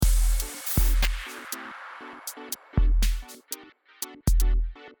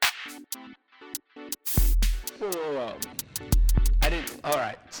Whoa. I didn't. All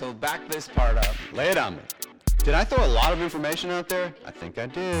right, so back this part up. Lay it on me. Did I throw a lot of information out there? I think I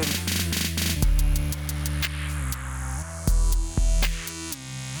did.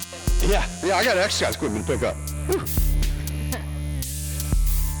 Yeah, I got exercise equipment to pick up. Whew.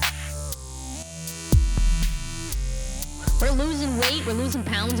 We're losing weight, we're losing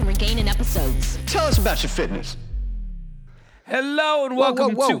pounds, and we're gaining episodes. Tell us about your fitness. Hello and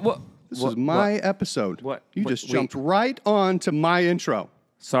welcome to... This is my episode. What? You Wait, just jumped right on to my intro.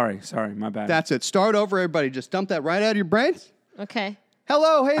 Sorry, my bad. That's it. Start over, everybody. Just dump that right out of your brains. Okay.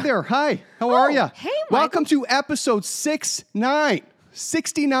 Hello, hey there. Hi, how are you? Hey, Welcome to episode 69.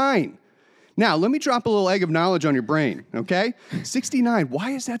 Now, let me drop a little egg of knowledge on your brain, okay? 69,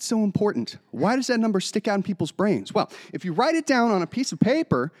 why is that so important? Why does that number stick out in people's brains? Well, if you write it down on a piece of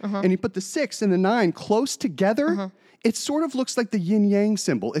paper and you put the 6 and the 9 close together, it sort of looks like the yin-yang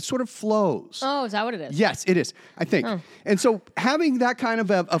symbol. It sort of flows. Oh, is that what it is? Yes, it is, I think. And so having that kind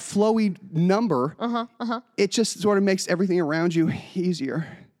of a flowy number, it just sort of makes everything around you easier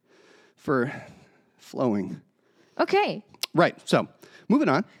for flowing. Okay. Right, so moving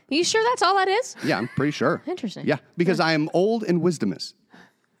on. Are you sure that's all that is? Yeah, I'm pretty sure. Interesting. Yeah, because I am old and wisdomous.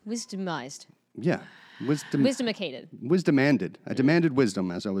 Wisdomized. Yeah, Wisdomicated. wisdomanded. I demanded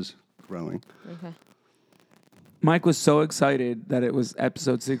wisdom as I was growing. Okay. Mike was so excited that it was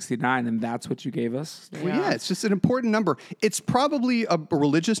episode 69, and that's what you gave us. Well, yeah, it's just an important number. It's probably a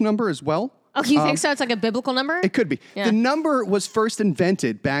religious number as well. Oh, you think so? It's like a biblical number? It could be. Yeah. The number was first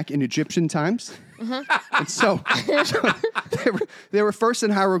invented back in Egyptian times. And so they were first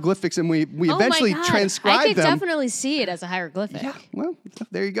in hieroglyphics, and we eventually oh my God. transcribed I could them. definitely see it as a hieroglyphic. Yeah, well,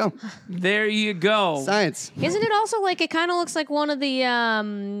 there you go. There you go. Science. Isn't it also like, it kind of looks like one of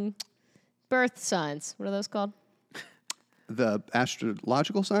the birth signs? What are those called? The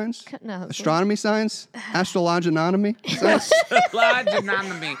astrological signs? No. Astronomy signs? Astrologonomy signs?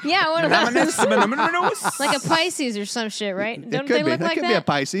 Yeah, one of those. Like a Pisces or some shit, right? Don't It they could be. look That like could be a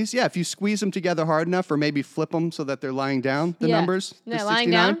Pisces. Yeah, if you squeeze them together hard enough, or maybe flip them so that they're lying down. The Yeah. numbers. Yeah, the lying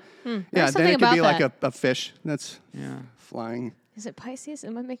 69. down? Yeah, There's then something it could be about like a fish that's Yeah. flying. Is it Pisces?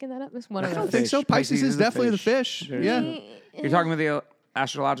 Am I making that up? It's one of I don't those. think so. Pisces is a definitely the fish. fish. Yeah. You're talking about the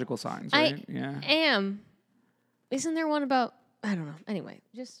astrological signs, right? I am. Isn't there one about... I don't know. Anyway,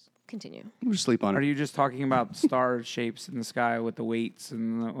 just continue. We'll just sleep on Are it. you just talking about star shapes in the sky with the weights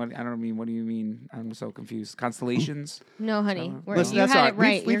and what do you mean? I'm so confused. Constellations? No, honey. Listen, you that's had all it right.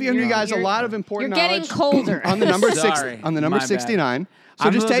 right. We've given you guys a lot of important You're getting knowledge colder. on the number Sorry. on the number My bad. 69. So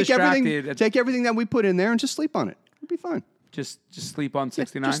I'm just a little take everything distracted. that we put in there and just sleep on it. It'll be fine. Just sleep on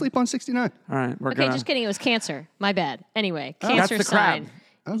 69? Just sleep on 69. All right, we're Okay, gonna... just kidding. It was Cancer. My bad. Anyway, That's Cancer the sign. crab.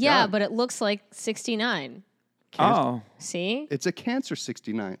 Oh, Yeah, God. but it looks like 69. Oh. See? It's a Cancer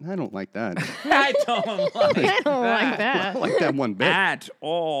 69. I don't like that. I don't like I don't like I that. don't like that one bit. at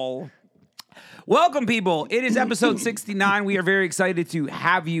all. Welcome, people. It is episode 69. We are very excited to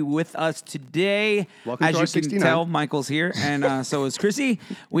have you with us today. Welcome As to you our can 69. tell, Michael's here, and so is Chrissy.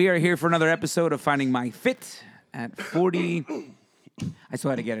 We are here for another episode of Finding My Fit at 40. I still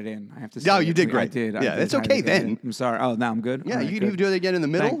had to get it in. I have to say. No, you did I great. did. Yeah, it's I had to okay get it then. in. I'm sorry. Oh, now I'm good. Yeah, All right, you can good. even do it again in the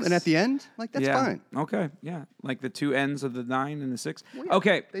middle Thanks. and at the end. Like, that's Yeah. fine. Okay. Yeah. Like the two ends of the 9 and the 6.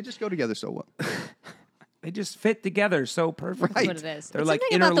 Okay. They just go together so well. They just fit together so perfectly. Right. That's what it is. They're It's like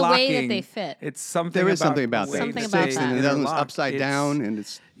something about the interlocking. way that they fit. It's something. There is about something about the that. way Something that about they that. And the other one's interlock. upside It's- down, and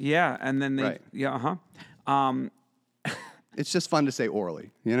it's Yeah, and then they. Right. Yeah. Uh-huh. it's just fun to say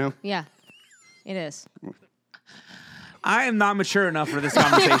orally, you know? Yeah, it is. I am not mature enough for this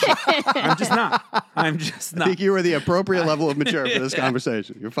conversation. I'm just not. I'm just I not. think you were the appropriate level of mature for this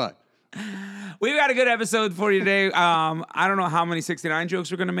conversation. You're fine. We've got a good episode for you today. I don't know how many 69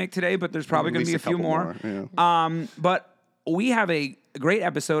 jokes we're going to make today, but there's probably At going to be a least a few couple more. more, But we have a great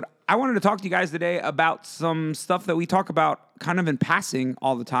episode. I wanted to talk to you guys today about some stuff that we talk about kind of in passing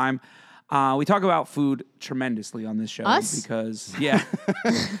all the time. We talk about food tremendously on this show. Us? Because, yeah.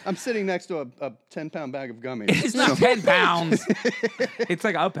 I'm sitting next to a 10-pound bag of gummies. It's not 10 pounds. It's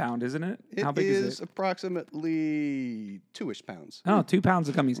like a pound, isn't it? How big is it? Approximately 2-ish pounds. Oh, 2 pounds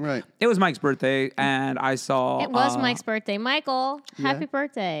of gummies. Right. It was Mike's birthday, and I saw... It was Mike's birthday. Michael, happy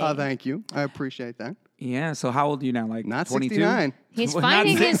birthday. Thank you. I appreciate that. Yeah, so how old are you now? Like Not 22? 69. He's Well, not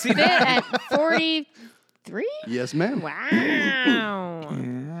finding his 69. fit at 43? Yes, ma'am. Wow.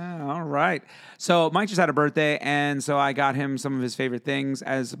 Yeah, all right. So Mike just had a birthday, and so I got him some of his favorite things.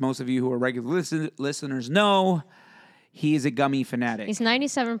 As most of you who are regular listeners know, he is a gummy fanatic. He's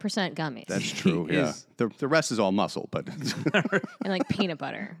 97% gummies. That's true. He Yeah. is. The rest is all muscle, but And like peanut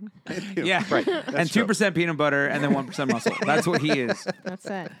butter. Yeah, right. And 2% peanut butter, and then 1% muscle. That's what he is. That's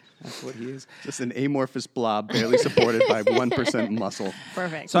it. That's what he is. just an amorphous blob, barely supported by 1% muscle.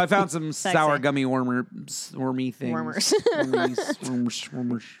 Perfect. So I found some Sexy. sour gummy wormy things. Wormers.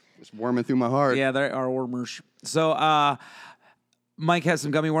 Wormers. Just warming through my heart. Yeah, there are wormers. So Mike has some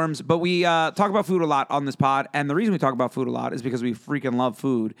gummy worms, but we talk about food a lot on this pod, and the reason we talk about food a lot is because we freaking love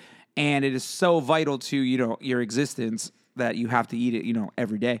food, and it is so vital to your existence that you have to eat it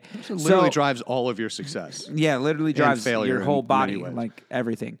every day. It literally drives all of your success. Yeah, literally drives failure your whole in body, many ways. like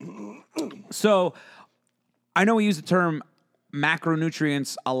everything. So I know we use the term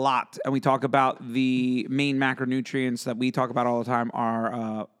macronutrients a lot, and we talk about the main macronutrients that we talk about all the time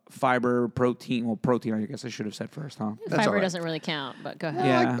are fiber, protein. Well, protein, I guess I should have said first, huh? That's Fiber all right. doesn't really count, but go ahead.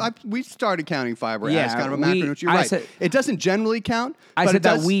 Yeah. We started counting fiber Yeah, as kind of a we- macronutrient. You're I right. said- It doesn't generally count. I but said it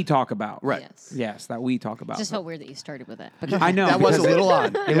does, that we talk about. Right. Yes. Yes, that we talk about. It just felt weird that you started with it. But go I ahead. know. That was a because little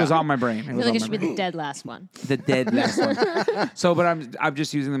odd. It was on my brain. I feel like it should be the dead last one. the dead last one. So, but I'm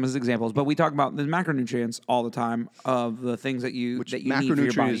just using them as examples. But we talk about the macronutrients all the time of the things that you need for your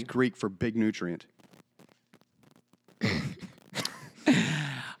Macronutrient body. is Greek for big nutrient.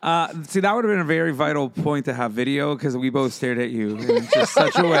 See, that would have been a very vital point to have video because we both stared at you in just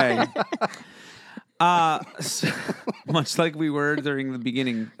such a way. Much like we were during the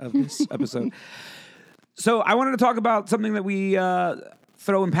beginning of this episode. So I wanted to talk about something that we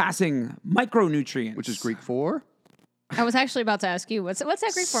throw in passing, micronutrients. Which is Greek for I was actually about to ask you, what's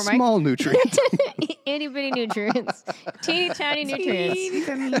that Greek for, Mike? small nutrient. Itty bitty nutrients. Teeny tiny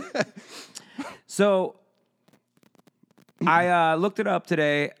nutrients. So I looked it up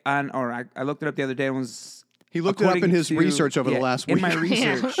today, I looked it up the other day and was... He looked it up in according his to- research over the last week. In my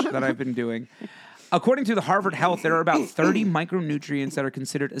research that I've been doing. According to the Harvard Health, there are about 30 micronutrients that are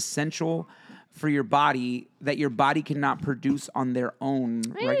considered essential for your body that your body cannot produce on their own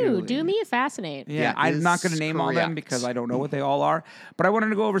regularly. Ooh, do me a fascinate. Yeah, That I'm not going to is name all them correct. because I don't know what they all are. But I wanted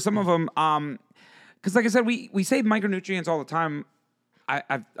to go over some of them. Because like I said, we say micronutrients all the time.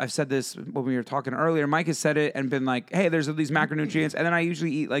 I've said this when we were talking earlier. Mike has said it and been like, hey, there's these macronutrients. And then I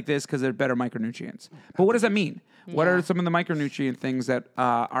usually eat like this because they're better micronutrients. But what does that mean? What are some of the micronutrient things that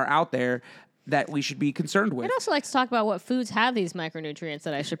are out there that we should be concerned with? I'd also like to talk about what foods have these micronutrients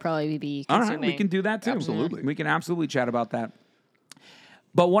that I should probably be All consuming. right, we can do that too. Absolutely. We can absolutely chat about that.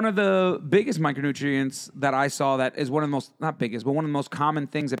 But one of the biggest micronutrients that I saw that is one of the most, not biggest, but one of the most common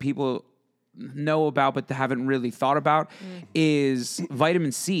things that people know about but haven't really thought about is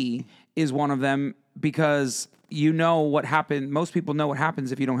vitamin C is one of them because you know what happened. Most people know what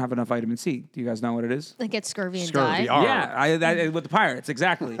happens if you don't have enough vitamin C. Do you guys know what it is? Like get scurvy and Scurvy, die. Yeah, with the pirates,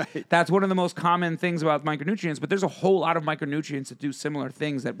 exactly. That's one of the most common things about micronutrients, but there's a whole lot of micronutrients that do similar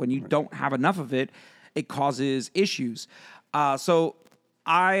things that when you don't have enough of it, it causes issues. So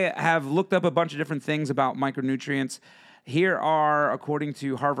I have looked up a bunch of different things about micronutrients. Here are, according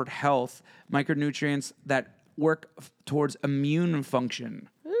to Harvard Health, micronutrients that work towards immune function.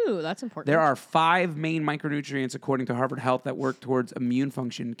 Ooh, that's important. There are 5 main micronutrients, according to Harvard Health, that work towards immune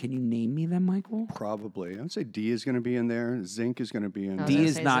function. Can you name me them, Michael? Probably. I would say D is going to be in there. Zinc is going to be in was D there. gonna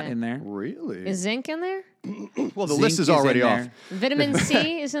is say not zinc. in there. Really? Is zinc in there? Well, the Zinc list is already in off. there. Vitamin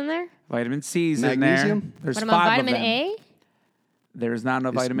C is in there? Vitamin C is in there. Magnesium? There's What 5 about of vitamin them. A? There's not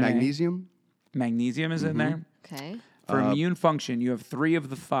enough Is vitamin magnesium? A. Magnesium is in there. Okay. For immune function, you have 3 of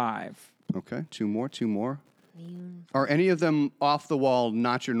the 5. Okay, two more. Are any of them off the wall,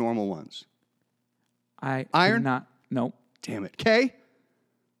 not your normal ones? I Iron? Not. No. Damn it. K?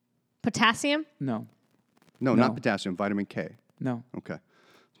 Potassium? No. No, No. not potassium, vitamin K. No. Okay.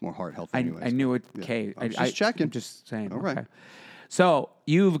 It's more heart health I anyways. knew it. Yeah. K. I was just checking. Just saying. All right. Okay. So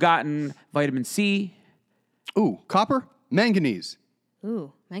you've gotten vitamin C. Ooh, copper? Manganese.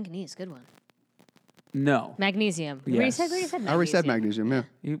 Ooh, manganese, good one. No. Magnesium. Yes. What you said magnesium. I already said magnesium,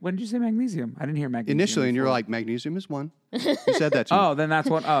 yeah. When did you say magnesium? I didn't hear magnesium. Initially, and you're before. like, magnesium is one. You said that to me. Oh, then that's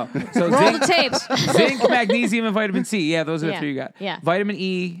one. Oh, so Roll the zinc, tapes. zinc, magnesium, and vitamin C. Yeah, those are the Yeah. 3 you got. Yeah. Vitamin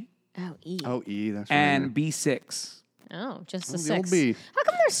E Oh, E. Oh, E, that's right. and B6. Oh, just the the old 6. B. How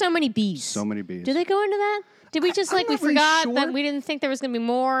come there's so many B's? So many B's. Do they go into that? Did we just I'm like we not really forgot sure. that we didn't think there was going to be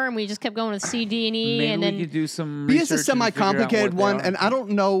more, and we just kept going with C, D, and E, Maybe and we then could do some B research is a and figure out semi-complicated what they one, are. and I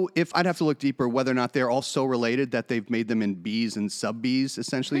don't know if I'd have to look deeper whether or not they're all so related that they've made them in B's and sub-B's,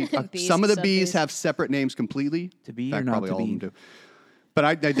 essentially. B's Some of and the B's sub-Bs. have separate names completely. To be In or fact, not probably to all of be? them do.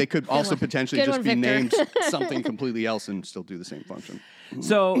 But they could also one. potentially Good just one, be Victor. named something completely else and still do the same function.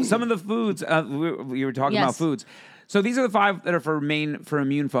 So some of the foods, we were talking about Yes. foods. So these are the 5 that are for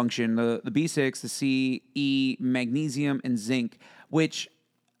immune function: the B6, the C, E, magnesium, and zinc. Which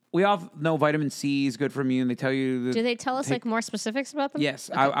we all know vitamin C is good for immune. They tell you. Do they tell us like more specifics about them? Yes,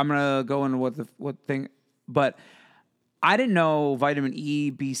 Okay. I'm gonna go into what thing, but I didn't know vitamin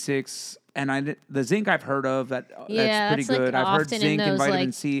E, B6, and the zinc I've heard of. That's pretty good. I've heard zinc and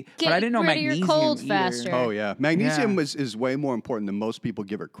vitamin C, but I didn't know magnesium your cold either. faster. Oh yeah, magnesium is way more important than most people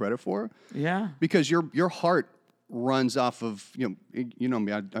give it credit for. Yeah, because your heart runs off of you know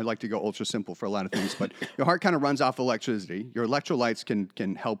me. I like to go ultra simple for a lot of things, but your heart kind of runs off electricity. Your electrolytes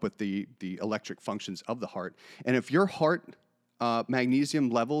can help with the electric functions of the heart, and if your heart magnesium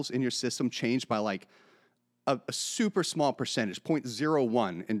levels in your system change by like a super small percentage,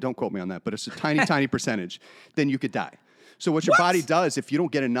 0.01, and don't quote me on that, but it's a tiny percentage, then you could die. So what your body does, if you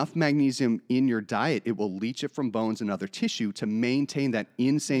don't get enough magnesium in your diet, it will leach it from bones and other tissue to maintain that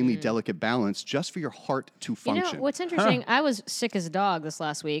insanely delicate balance just for your heart to function. You know, what's interesting, I was sick as a dog this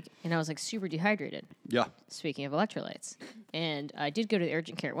last week, and I was like super dehydrated. Yeah. Speaking of electrolytes. And I did go to the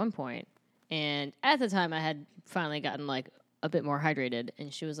urgent care at one point, and at the time I had finally gotten like a bit more hydrated,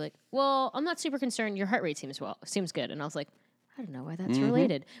 and she was like, well, I'm not super concerned. Your heart rate seems good. And I was like, I don't know why that's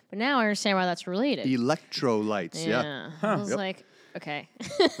related. But now I understand why that's related. Electrolytes, yeah. I was like, okay.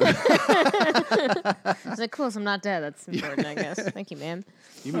 I was like, cool, so I'm not dead. That's important, I guess. Thank you, ma'am.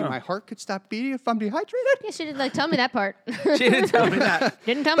 You mean my heart could stop beating if I'm dehydrated? Yeah, she didn't like tell me that part. she didn't tell me that.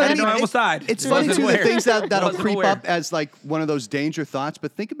 Didn't tell me I that know I part. almost died. It's funny, Wasn't too, aware. the things that'll Wasn't creep aware. up as like one of those danger thoughts,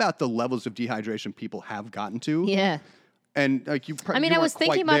 but think about the levels of dehydration people have gotten to. Yeah. And like I was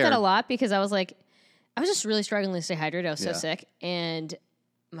thinking about that a lot because I was like, I was just really struggling to stay hydrated. I was so sick, and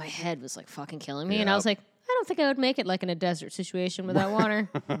my head was like fucking killing me. And I was like, I don't think I would make it like in a desert situation without water.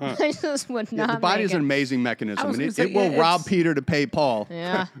 I just would not. The body make is an it. amazing mechanism, and gonna say, it will yeah, rob it's- Peter to pay Paul.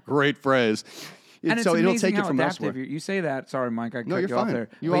 Yeah. Great phrase. And it's so it'll amazing take it how from adaptive elsewhere. You say that. Sorry, Mike. I cut you're you off fine. there.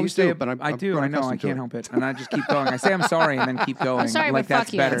 You But always say do, it, but I do. grown I know. I accustomed to can't it. help it, and I just keep going. I say I'm sorry, and then keep going. sorry, like but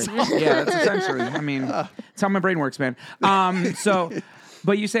that's fuck you. better. Yeah, that's essentially. I mean, it's how my brain works, man.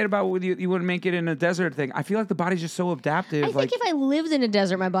 But you said about you wouldn't make it in a desert thing. I feel like the body's just so adaptive. I think if I lived in a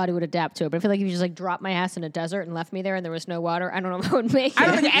desert, my body would adapt to it. But I feel like if you just like dropped my ass in a desert and left me there and there was no water, I don't know if I would make it. I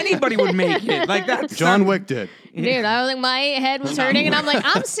don't think anybody would make it. Like that. John Wick did. Dude, I was like, my head was hurting, and I'm like,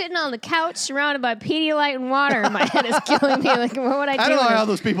 I'm sitting on the couch surrounded by Pedialyte and water, and my head is killing me. Like, what would I do? I don't know with how it?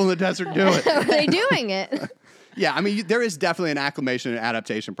 those people in the desert do it. How are they doing it? Yeah, I mean, there is definitely an acclimation and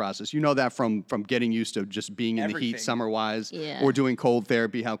adaptation process. You know that from getting used to just being in the Everything. heat summer-wise, Yeah. or doing cold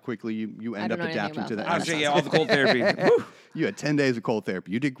therapy, how quickly you end don't up know anything adapting about to that. that. Actually, yeah, all the cold therapy. Woo. You had 10 days of cold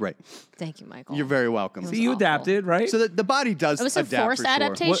therapy. You did great. Thank you, Michael. You're very welcome. was So you awful. adapted, right? So the body does It was a adapt forced for sure.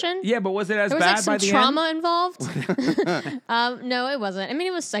 adaptation. Yeah, but was it as There was bad like by some the trauma end? involved. No, it wasn't. I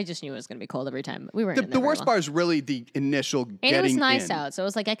mean, I just knew it was going to be cold every time. We weren't. The worst part is really the initial and getting it was nice in. out, so it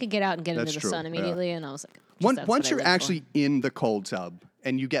was like I could get out and get That's into the true, sun yeah. immediately, and I was like, Once that's what I you're live for. actually in the cold tub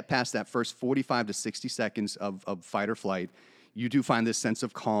and you get past that first 45 to 60 seconds of fight or flight, you do find this sense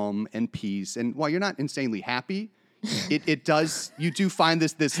of calm and peace. And while you're not insanely happy, it does, you do find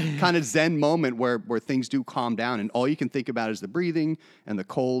this kind of zen moment where things do calm down and all you can think about is the breathing and the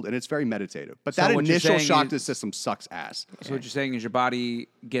cold, and it's very meditative. But So that what you're initial saying shock is- to the system sucks ass. So what you're saying is your body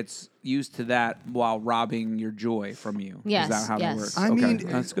gets used to that while robbing your joy from you. Yes, Is that how yes. that works? I Okay, mean,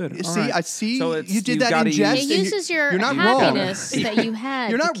 that's good. you All see, right. I see So it's, you did you've that gotta in jest. It and you- uses your you're not wrong. happiness that you had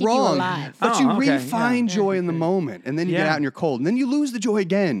You're to not keep wrong, you alive. but Oh, you okay, refine joy in the moment, and then you get Yeah. out and you're cold, and then you lose the joy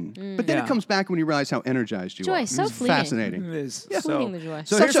again. But then Yeah. it comes back when you realize how energized you Joy are. is so It's fleeting. fascinating. It is. Fleeting the joy.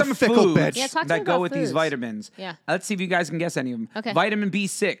 So Such here's a some fickle foods bitch. Yeah, talk to me that go about with these foods. vitamins. Yeah. Let's see if you guys can guess any of them. Okay. Vitamin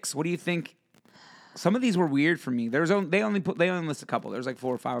B6. What do you think? Some of these were weird for me. They only list a couple. There's like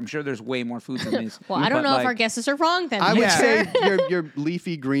 4 or 5. I'm sure there's way more foods than these. Well, I don't But, know if like, our guesses are wrong then. I would Yeah. say your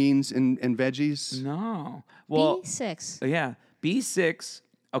leafy greens and veggies. No. Well, B6. yeah. B6,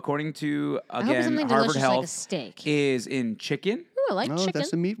 according to I hope it's again something Harvard delicious like a Health, steak. is in chicken, Ooh, I like Oh, chicken.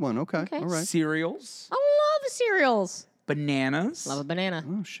 that's the meat one. Okay, Okay. all right. cereals, I love cereals. bananas, Love a banana.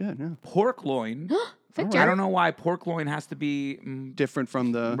 Oh shit, yeah. pork loin. Victor. I don't know why pork loin has to be Different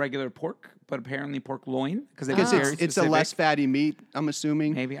from the. regular pork, but apparently pork loin because they Because get very it's a specific. less fatty meat. I'm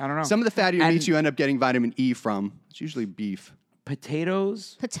assuming. Maybe, I don't know. Some of the fattier And- meats you end up getting vitamin E from. It's usually beef.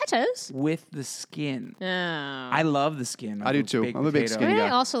 potatoes Potatoes? with the skin. Oh. I love the skin. I do of too. baked I'm a big potato. I skinny mean, I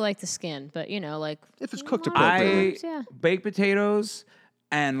guy. also like the skin, but like If it's cooked lot appropriately. of yeah. Baked potatoes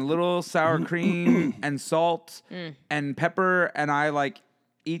and little sour cream and salt and pepper, and I like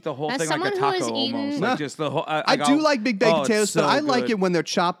eat the whole As thing like a someone who has taco eaten- almost. No. Like just the whole. I do like big baked oh, it's potatoes, but so I like good. it when they're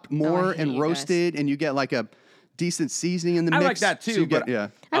chopped more hate and you guys. roasted, and you get like a decent seasoning in the I mix. like that so too, you get- but yeah.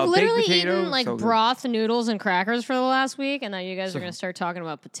 I've baked literally potato, eaten like so good. broth, noodles, and crackers for the last week, and now you guys are going to start talking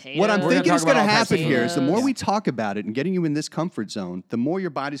about potatoes. What I'm gonna thinking talk is going to about all types happen of here is the more potatoes. we talk about it and getting you in this comfort zone, the more your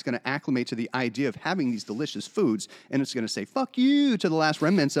body's going to acclimate to the idea of having these delicious foods, and it's going to say "fuck you" to the last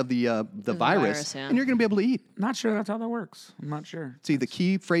remnants of the virus, yeah. and you're going to be able to eat. Not sure that's how that works. I'm not sure. See, the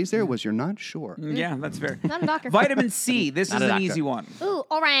key phrase there was "you're not sure." Yeah, that's fair. Not a doctor. Vitamin C. This is Not a an doctor. easy one. Ooh,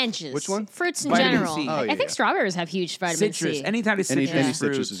 oranges. Which one? Fruits in Vitamin general. C. Oh, I yeah, think yeah. strawberries have huge vitamin Citrus. C. Anytime it's Any, citrus any fruits.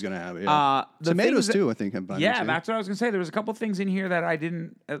 citrus is going to have it. Yeah. The Tomatoes things that- too, I think, have vitamin Yeah, C. that's what I was gonna say. There was a couple things in here that I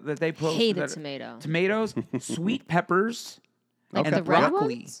didn't that they posted. Hate a that- tomato. Tomatoes, sweet peppers, Like and the red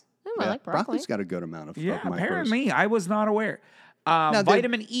broccoli. ones? Ooh, I Yeah, like broccoli. broccoli's got a good amount of Yeah, of micros. apparently I was not aware. the-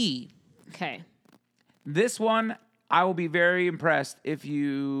 Vitamin E. Okay. This one I will be very impressed if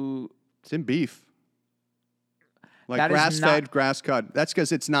you. It's in beef. Like That is grass-fed, not- grass-cut. That's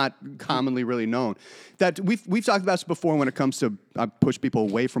because it's not commonly really known. That we've talked about this before when it comes to push people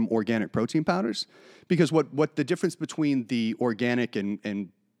away from organic protein powders, because what the difference between the organic and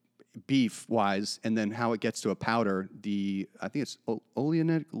beef wise, and then how it gets to a powder, I think it's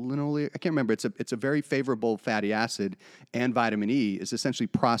linoleic. I can't remember. It's a very favorable fatty acid, and vitamin E is essentially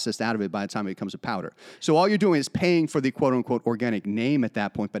processed out of it by the time it becomes a powder. So all you're doing is paying for the quote unquote organic name at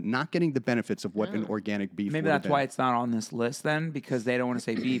that point, but not getting the benefits of what an organic beef. Maybe would have that's why been. it's not on this list then, because they don't want to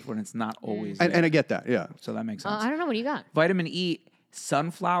say beef when it's not always. And there. I get that. Yeah. So that makes sense. I don't know. What do you got? Vitamin E,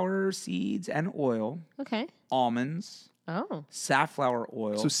 sunflower seeds and oil, Okay. almonds, Oh. safflower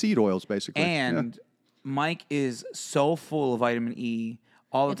oil, So seed oils, basically. and Mike is so full of vitamin E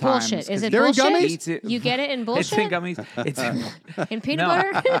all the It's time. bullshit. Is it They're in bullshit? gummies? Eats it- You get it in It's bullshit? in gummies. It's In peanut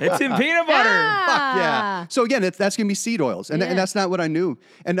no, butter? it's in peanut butter. Ah. Yeah. So again, that's going to be seed oils, and Yeah. that's not what I knew.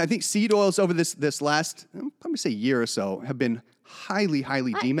 And I think seed oils over this last, probably say year or so, have been highly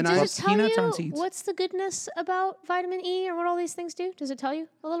demonized. Does it tell Peanuts on you seeds. what's the goodness about vitamin E or what all these things do? Does it tell you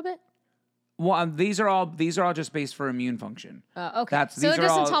a little bit? Well, these are all just based for immune function. Okay. So these it are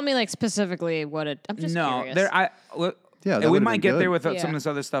doesn't all- tell me like specifically what it. I'm just No, curious. Yeah, that we would've might been get good. there with some Yeah. of this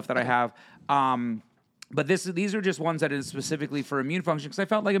other stuff that I have. But these are just ones that is specifically for immune function, because I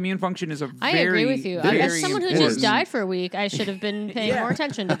felt like immune function is a I very, agree with you. It As is. someone who It just is. died for a week, I should have been paying more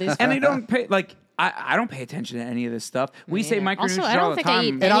attention to these. and I don't pay I don't pay attention to any of this stuff. We say Yeah. micronutrients Also, I don't all the think I time.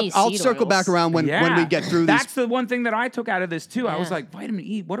 eat and any I'll seed circle back oils. around when we get through That's these. the one thing that I took out of this too. I was Yeah. like, vitamin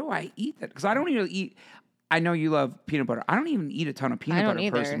E. What do I eat? That because I don't even eat. I know you love peanut butter. I don't even eat a ton of peanut don't butter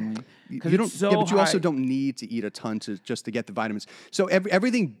either. personally. You 'Cause don't, it's so yeah, but you also high. don't need to eat a ton just to get the vitamins. So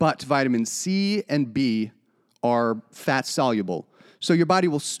everything but vitamin C and B are fat soluble. So your body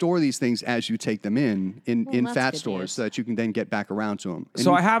will store these things as you take them in that's fat good stores, news. so that you can then get back around to them.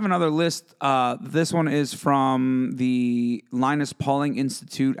 So I have another list. This one is from the Linus Pauling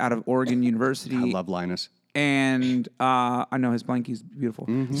Institute out of Oregon University. I love Linus. And I know his blanky's beautiful.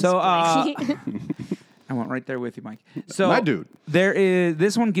 Mm-hmm. So I went right there with you, Mike. So My dude.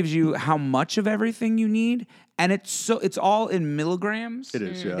 This one gives you how much of everything you need, and it's all in milligrams. It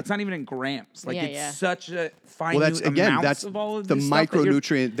is, yeah. It's not even in grams. Like Yeah, it's yeah. such a fine Well, amounts that's of all of the this stuff that you're-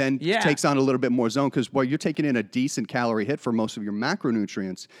 micronutrient then Yeah. takes on a little bit more zone because you're taking in a decent calorie hit for most of your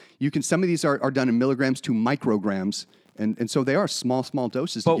macronutrients. Some of these are done in milligrams to micrograms, and so they are small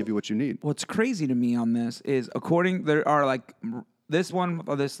doses to But give you what you need. What's crazy to me on this is there are like this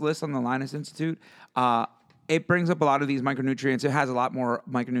list on the Linus Institute. It brings up a lot of these micronutrients. It has a lot more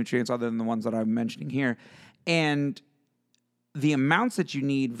micronutrients other than the ones that I'm mentioning here, and the amounts that you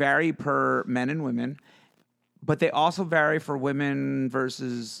need vary per men and women, but they also vary for women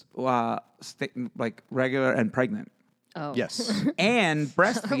versus like regular and pregnant. Oh. Yes. And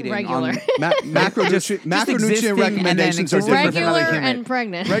breastfeeding. Regular. Macronutrient existing and then recommendations are existing different for Regular every human. and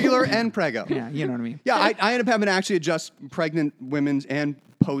pregnant. Regular and prego. Yeah, you know what I mean. Yeah, I end up having to actually adjust pregnant women's and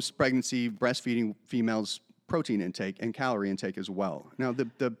post-pregnancy breastfeeding females' protein intake and calorie intake as well. Now,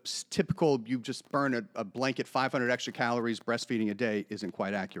 the typical you just burn a blanket 500 extra calories breastfeeding a day isn't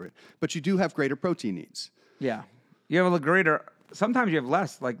quite accurate, but you do have greater protein needs. Yeah. You have a greater, sometimes you have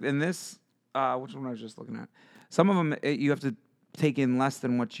less. Like in this, which one I was just looking at. Some of them, you have to take in less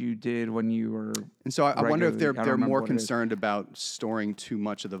than what you did when you were. And so I wonder if regularly. I they're don't remember more what it is. concerned about storing too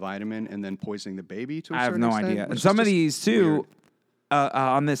much of the vitamin and then poisoning the baby to a I have certain no extent, idea. which And is some of just these too, weird.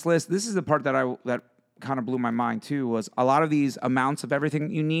 on this list, this is the part that kind of blew my mind too, was a lot of these amounts of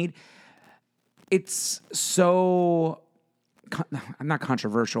everything you need. It's so, not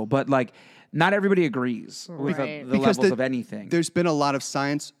controversial, but like not everybody agrees with Right. the Because levels of anything. There's been a lot of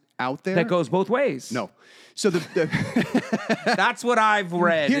science out there. That goes both ways. No. So That's what I've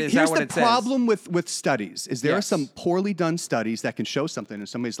read. Is that here's what the it says? problem with studies is there are Yes. some poorly done studies that can show something, and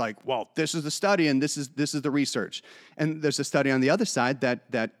somebody's like, well, this is the study and this is the research. And there's a study on the other side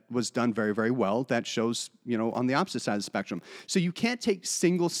that was done very, very well that shows, on the opposite side of the spectrum. So you can't take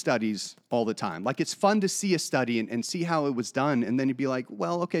single studies all the time. Like, it's fun to see a study and see how it was done, and then you'd be like,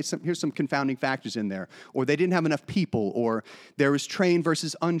 well, okay, here's some confounding factors in there. Or they didn't have enough people, or there was trained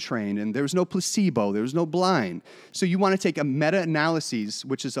versus untrained, and there was no placebo, there was no blind. So you want to take a meta-analysis,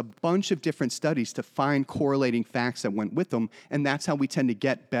 which is a bunch of different studies to find correlating facts that went with them, and that's how we tend to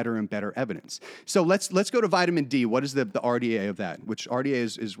get better and better evidence. So let's go to vitamin D. What is the RDA of that? Which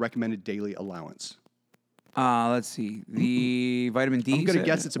RDA is recommended daily allowance. Let's see. The vitamin D. I'm gonna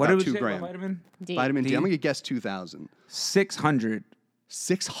guess it's about 2 grams. Vitamin D. Vitamin D. D. I'm going to guess 2,000. 600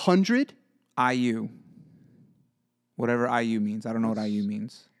 600? IU. Whatever IU means. I don't know what IU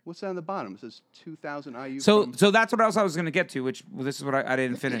means. What's that on the bottom? It says 2,000 IU. So that's what else I was going to get to, which this is what I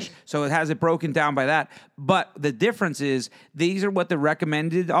didn't finish. So it has it broken down by that. But the difference is these are what the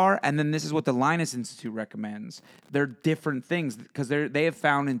recommended are, and then this is what the Linus Institute recommends. They're different things because they have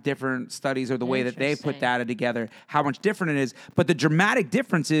found in different studies or the way that they put Interesting. data together how much different it is. But the dramatic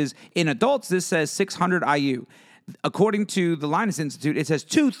difference is in adults, this says 600 IU. According to the Linus Institute, it says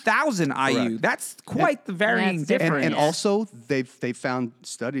 2,000 IU. Correct. That's quite the varying That's different. difference. and Yeah. also, they've found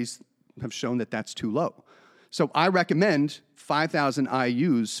studies have shown that that's too low. So I recommend 5,000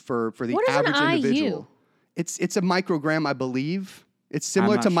 IUs for the What is an average IU? individual. It's a microgram, I believe. It's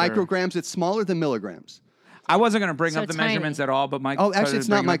similar not to sure. micrograms. It's smaller than milligrams. I wasn't going to bring So up the tiny. measurements at all, but Mike. Oh, started actually, it's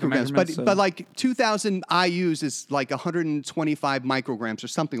not bringing up the micrograms, measurements, so- but like 2,000 IUs is like 125 micrograms or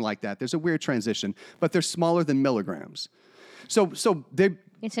something like that. There's a weird transition, but they're smaller than milligrams. So they.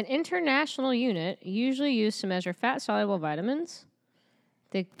 It's an international unit usually used to measure fat-soluble vitamins.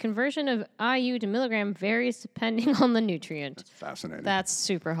 The conversion of IU to milligram varies depending on the nutrient. Fascinating. That's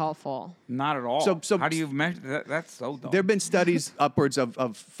super helpful. Not at all. So- how do you measure that? That's so dumb. There have been studies upwards of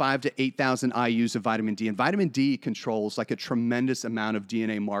 5,000 to 8,000 IUs of vitamin D, and vitamin D controls like a tremendous amount of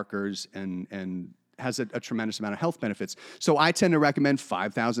DNA markers and has a tremendous amount of health benefits. So I tend to recommend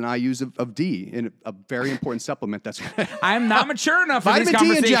 5,000 IUs of D in a very important supplement. That's I'm not mature enough for these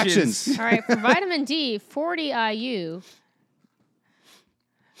vitamin D conversations. injections. All right, for vitamin D, 40 IU.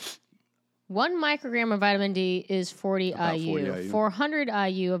 1 microgram of vitamin D is 40 About IU. 40 IU. 400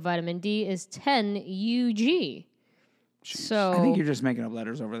 IU of vitamin D is 10 UG. So I think you're just making up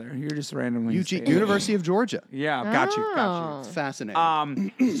letters over there. You're just randomly. saying- University of Georgia. Yeah, got you. Oh. It's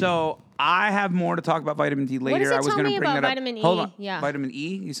fascinating. So I have more to talk about vitamin D later. does it I was tell going me to bring about that up. vitamin E? Hold on. Yeah. Vitamin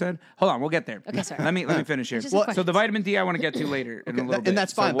E, you said? Hold on, we'll get there. Okay, sorry. Let me finish here. Just a question. So the vitamin D I want to get to later in a little bit. And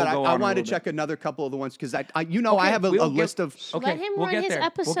that's So fine, we'll but go I on a wanted to little check bit. another couple of the ones because I I Okay, have a we'll get- list of. Okay, Let him we'll run get his there. We'll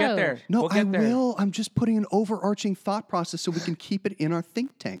episode. get there. No, we'll I get there. will. I'm just putting an overarching thought process so we can keep it in our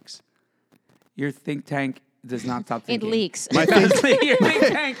think tanks. Your think tank does not stop it thinking. leaks. My Your think, think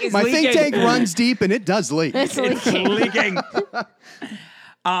tank is my leaking. think tank runs deep and it does leak. It's It's leaking. leaking.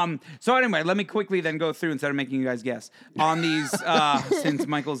 So anyway, let me quickly then go through instead of making you guys guess on these since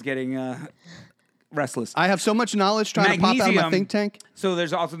Michael's getting restless. I have so much knowledge trying to pop out of my Magnesium. think tank. So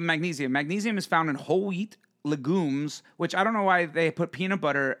there's also the magnesium. Magnesium is found in whole wheat, legumes, which I don't know why they put peanut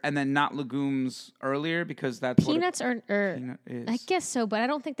butter and then not legumes earlier because that's Peanuts are, peanut is. I guess so, but I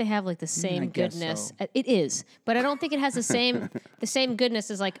don't think they have like the same I guess goodness. so. It is, but I don't think it has the same goodness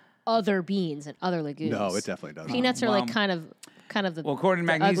as like other beans and other legumes. No, it definitely doesn't. Peanuts are Well, like kind of the Well, according to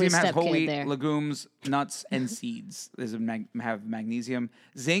the ugly magnesium, has step whole kid wheat, there. legumes, nuts, and seeds. Have magnesium.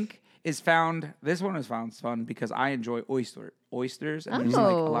 Zinc is found. This one is found fun because I enjoy oysters, and there's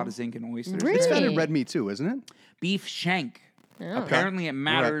like a lot of zinc in oysters. Really? It's found in red meat too, isn't it? Beef shank. Oh. Apparently, it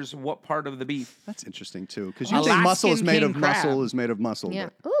matters what part of the beef. That's interesting too, because you think Alaskan muscle is made king of muscle crab. is made of muscle. Yeah.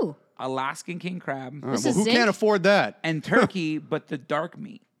 But, Ooh. Alaskan king crab all right, This well, is who zinc? can't afford that? and turkey, but the dark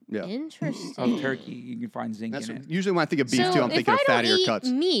meat Yeah. Interesting. of turkey you can find zinc That's in it. usually when I think of beef so too. I'm if thinking I of don't fattier eat cuts.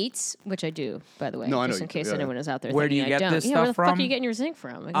 meats, which I do, by the way, No, I know just in you do, case yeah. anyone is out there Where do thinking you I get don't. this yeah, where the stuff fuck are from? you getting your zinc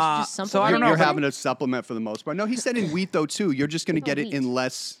from? Like, Uh, it's just something so I like don't know You're if I- having a supplement for the most part. No, he said in wheat though too. You're just going to get it wheat. in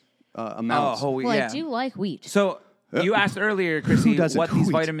less Oh, amounts. whole wheat, Well, yeah. I do like wheat. So you asked earlier, Chrissy, doesn't? what these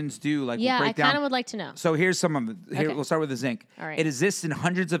Wheat. vitamins do. Like, Yeah, we'll I break down. kind of would like to know. So here's some of it. Here, Okay. we'll start with the zinc. All right. It exists in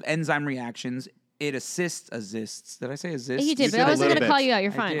hundreds of enzyme reactions. It assists. Did I say assists? You did, did but a I wasn't little going to bit. call you out.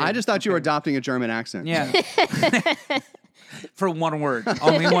 You're fine. did. I just thought you were adopting a German accent. Yeah. For one word.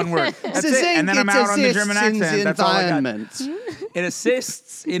 Only one word. That's It's a it. And then I'm zinc, out on the it German assists in accent. the That's all I got. environment. It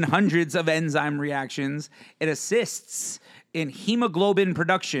assists in hundreds of enzyme reactions. It assists in hemoglobin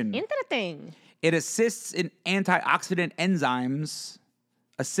production. Interesting. It assists in antioxidant enzymes.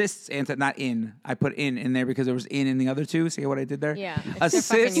 assists not in. I put in there because there was in the other two. See what I did there? Yeah, they're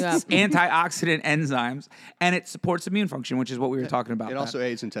fucking you up. Assists antioxidant enzymes, and it supports immune function, which is what we were talking about. It also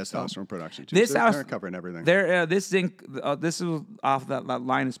aids in testosterone production too. This so house- they're covering everything. This zinc, this is off that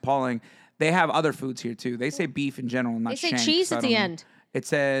line is Pauling. They have other foods here too. They say beef in general, not They say shank, cheese so I at don't the know. end. It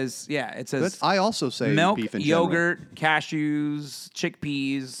says I also say milk, beef in general. yogurt, cashews,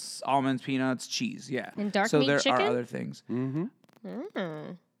 chickpeas, almonds, peanuts, cheese. Yeah, And dark so meat there chicken? are other things. Mm.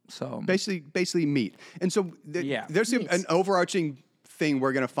 So Basically meat. And so Yeah. there's Meats. an overarching thing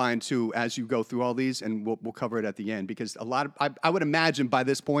we're going to find too as you go through all these, and we'll cover it at the end, because a lot of I would imagine by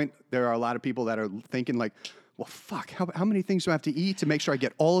this point there are a lot of people that are thinking like, well, fuck, how many things do I have to eat to make sure I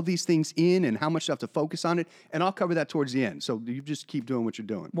get all of these things in, and how much do I have to focus on it? And I'll cover that towards the end. So you just keep doing what you're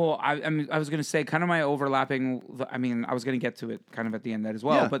doing. Well, I mean, I was going to say kind of my overlapping. I mean, I was going to get to it kind of at the end that as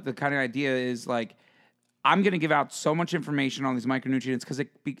well. Yeah. But the kind of idea is like, I'm going to give out so much information on these micronutrients because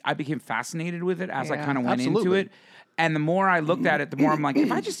I became fascinated with it as I Yeah. kind of went into Absolutely. it. And the more I looked at it, the more I'm like,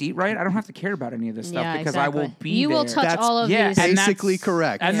 if I just eat right, I don't have to care about any of this stuff Yeah, because I will exactly. be You will there. touch That's- all of yeah, these. and Basically that's-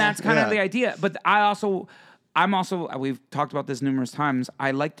 correct. And Yeah. that's kind of Yeah. the idea. But I'm also, we've talked about this numerous times.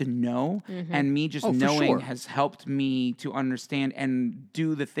 I like to know, and me just Oh, for knowing sure. has helped me to understand and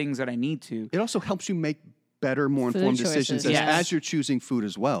do the things that I need to. It also helps you make better, more informed decisions choices, yes. as you're choosing food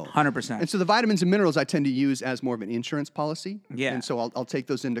as well. 100%. And so the vitamins and minerals I tend to use as more of an insurance policy. Yeah. And so I'll take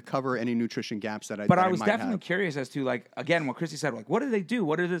those in to cover any nutrition gaps that I But that I was might definitely have. curious as to, like, again, what Christy said, like, what do they do?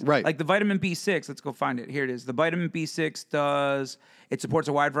 What is this? Right. Like the vitamin B6, let's go find it. Here it is. The vitamin B6 it supports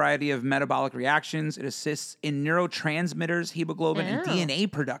a wide variety of metabolic reactions. It assists in neurotransmitters, hemoglobin, and Oh. DNA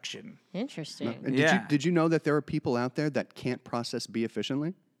production. Interesting. And Yeah. did you know that there are people out there that can't process B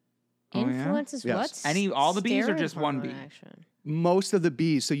efficiently? yeah? Influences Yes. what? All the Bs or Steroid just one hormone B? action. Most of the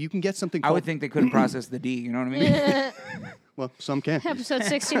Bs, so you can get something I called. would think they couldn't process the D, you know what I mean? Well, some can. Episode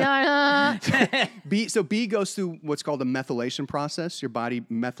 69. So B goes through what's called a methylation process. Your body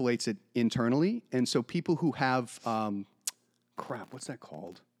methylates it internally, and so people who have what's that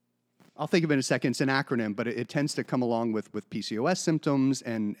called? I'll think of it in a second. It's an acronym, but it tends to come along with PCOS symptoms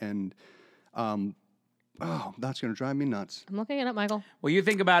and that's going to drive me nuts. I'm looking it up, Michael. Well, you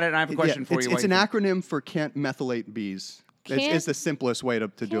think about it, and I have a question for it's, you. It's while an you acronym for can't methylate Bs. It's the simplest way to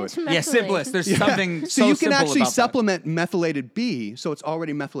do it. Yeah, simplest. There's something So you can simple actually about that. supplement methylated B, so it's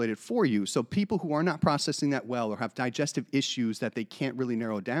already methylated for you. So people who are not processing that well or have digestive issues that they can't really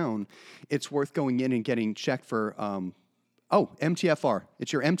narrow down, it's worth going in and getting checked for, MTFR.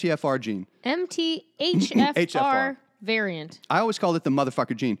 It's your MTFR gene. MTHFR HFR. variant. I always called it the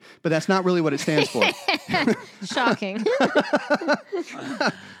motherfucker gene, but that's not really what it stands for. Shocking.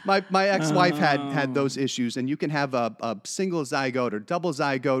 My ex-wife had those issues, and you can have a single zygote or double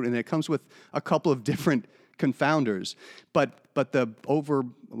zygote, and it comes with a couple of different confounders. But the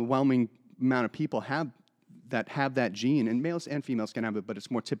overwhelming amount of people have that gene, and males and females can have it, but it's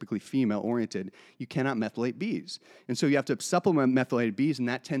more typically female-oriented. You cannot methylate Bs, and so you have to supplement methylated Bs, and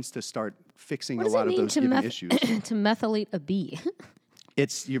that tends to start fixing What a does it lot of mean those to given issues. to methylate a bee?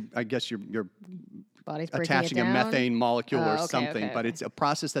 It's I guess you're Body's breaking attaching it a down? methane molecule or Oh, okay, something, okay, but okay. it's a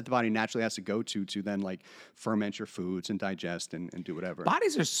process that the body naturally has to go to then like ferment your foods and digest and do whatever.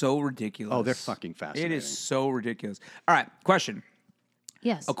 Bodies are so ridiculous. Oh, they're fucking It fascinating. is so ridiculous. All right, question.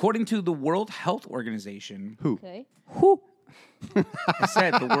 Yes. According to the World Health Organization, Okay. I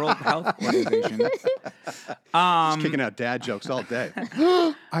said the World Health Organization. Just kicking out dad jokes all day.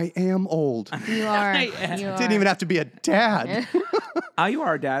 I am old. You are. Didn't even have to be a dad. You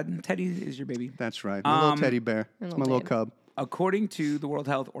are a dad. Teddy is your baby. That's right. My little teddy bear. It's my little babe. cub. According to the World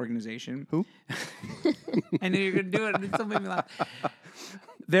Health Organization, Who? I knew you were going to do it. It still made me laugh.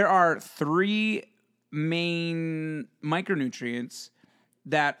 There are 3 main micronutrients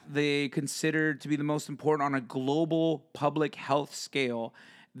that they consider to be the most important on a global public health scale,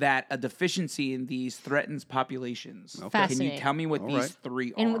 that a deficiency in these threatens populations. Can you Fascinating. tell me what All these right.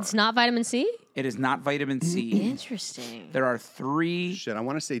 3 are? And it's not vitamin C? It is not vitamin C. Interesting. There are 3. Shit, I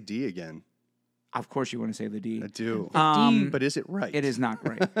want to say D again. Of course, you want to say the D. I do. But is it right? It is not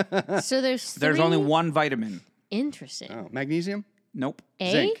right. So there's There's only 1 vitamin. Interesting. Oh, magnesium? Nope.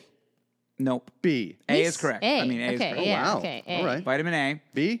 A? Zinc. Nope. B. A is correct. A. I mean, A is okay, correct. yeah, Wow. okay. A. All right. Vitamin A,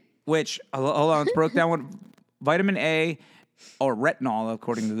 B? which, hold on, let's broke down what vitamin A, or retinol,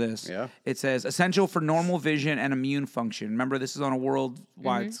 according to this. Yeah. It says essential for normal vision and immune function. Remember, this is on a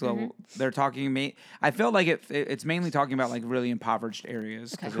worldwide, so they're talking. I feel like it's mainly talking about like really impoverished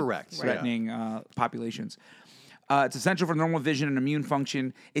areas. 'Cause Correct. it's Yeah. threatening populations. It's essential for normal vision and immune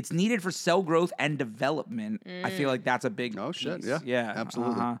function. It's needed for cell growth and development. I feel like that's a big Oh, shit. piece. Yeah. Yeah.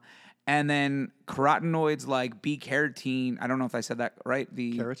 Absolutely. And then carotenoids like B-carotene. I don't know if I said that right.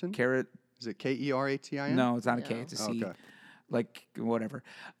 The Keratin? Carrot. Is it Keratin? No, it's not a K. It's a C. Okay. Like whatever.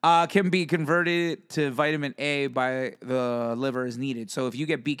 Can be converted to vitamin A by the liver as needed. So if you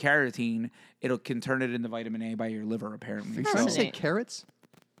get B-carotene, can turn it into vitamin A by your liver apparently. You trying to say Fascinating. carrots?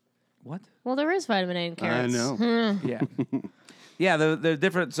 What? Well, there is vitamin A in carrots. I know. Yeah. Yeah, they're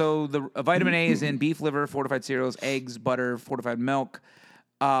different. So the vitamin A is in beef liver, fortified cereals, eggs, butter, fortified milk.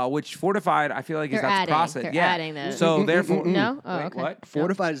 Which fortified, I feel like They're that's adding. processed. They're yeah. adding those. So therefore, No? Oh, Wait, okay. what?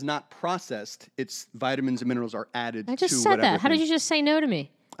 Fortified is not processed. It's vitamins and minerals are added I just to said whatever that. How did thing. you just say no to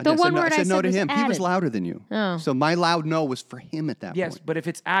me? I The said one no, word I said no to was him. He was added. louder than you. Oh. So my loud no was for him at that Yes, point. but if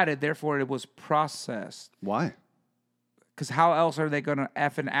it's added, therefore it was processed. Why? Because how else are they going to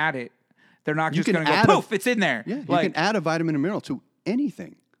effing add it? They're not You just can going to go, add a- poof, it's in there. Yeah, you like, can add a vitamin and mineral to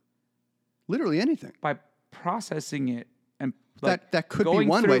anything. Literally anything. by processing it and like, That could be going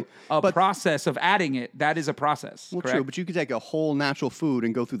one through way, a but- process of adding it, that is a process. Well, correct? true, but you could take a whole natural food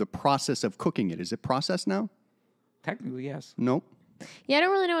and go through the process of cooking it. Is it processed now? Technically, yes. Nope. Yeah, I don't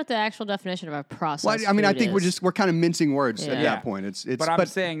really know what the actual definition of a processed Well, I mean, I food think is. we're kind of mincing words at Yeah. that point. It's But I'm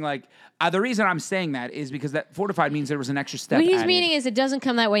saying, like, the reason I'm saying that is because that fortified means there was an extra step What he's added. meaning is it doesn't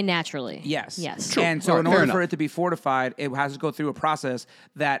come that way naturally. Yes. Yes. True. And so All in right, fair order for enough. it to be fortified, it has to go through a process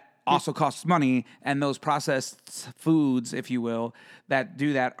that also costs money. And those processed foods, if you will, that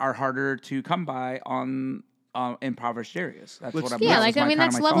do that are harder to come by on impoverished areas. That's what I'm Yeah, that like was my- I mean, kinda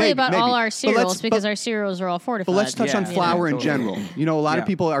that's my thought. lovely about Maybe. all But our let's- cereals because but- our cereals are all fortified. But let's touch on Yeah, flour in totally. general. You know, a lot Yeah. of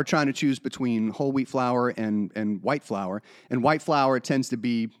people are trying to choose between whole wheat flour and white flour, and white flour tends to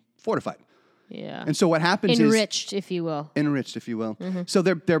be fortified. Yeah. And so what happens is Enriched, if you will. enriched, if you will. Mm-hmm. So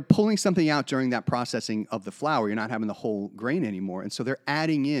they're pulling something out during that processing of the flour. You're not having the whole grain anymore, and so they're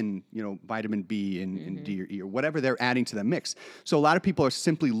adding in, you know, vitamin B and, Mm-hmm. and D or E or whatever they're adding to the mix. So a lot of people are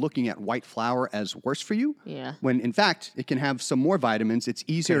simply looking at white flour as worse for you. Yeah. When in fact it can have some more vitamins. It's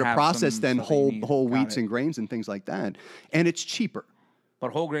easier Could to have process some than stuff you need. whole Got wheats it. and grains and things like that, and it's cheaper.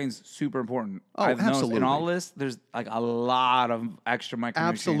 But whole grains super important. Oh, I've noticed absolutely. in all this, there's like a lot of extra micronutrients in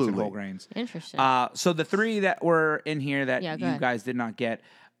Absolutely. whole grains. Interesting. So the three that were in here that Yeah, go you ahead. guys did not get,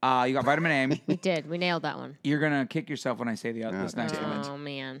 you got vitamin A. we did. We nailed that one. You're gonna kick yourself when I say this next damn one. it. Oh,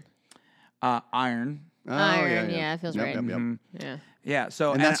 man. Iron. Oh, Iron, yeah, it feels Yep, right. yep, yep. Yeah. Yeah.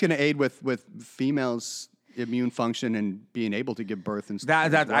 So And that's going to aid with females' immune function and being able to give birth and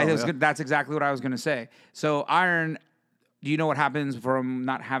stuff. that's exactly what I was gonna say. So iron. Do you know what happens from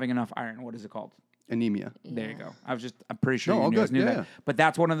not having enough iron? What is it called? Anemia. There you go. I'm pretty sure No, you all guys good. knew Yeah, that. yeah. But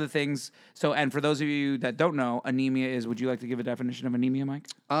that's one of the things. So, and for those of you that don't know, anemia is. Would you like to give a definition of anemia, Mike?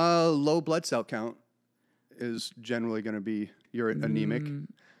 Low blood cell count is generally going to be you're anemic.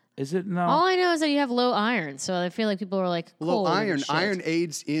 Is it no? All I know is that you have low iron, so I feel like people are like Low cold and iron. shit. Iron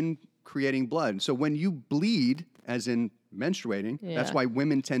aids in creating blood. So when you bleed, as in menstruating, that's Yeah. why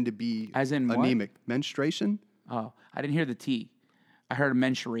women tend to be As in what? anemic. Menstruation, Oh, I didn't hear the T. I heard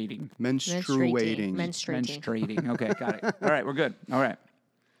menstruating. menstruating. Menstruating. Menstruating. Okay, got it. All right, we're good. All right.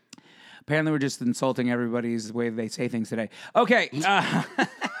 Apparently, we're just insulting everybody's way they say things today. Okay. I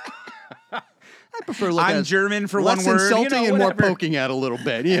prefer looking I'm at German for less one word. insulting and more whatever. poking at a little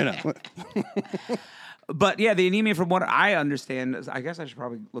bit. You know. But yeah, the anemia, from what I understand, I guess I should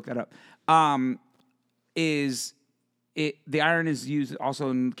probably look that up. Is it the iron is used also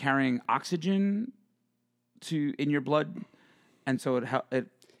in carrying oxygen in your blood, and so it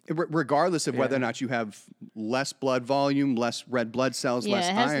Regardless of whether or not you have less blood volume, less red blood cells, Yeah, less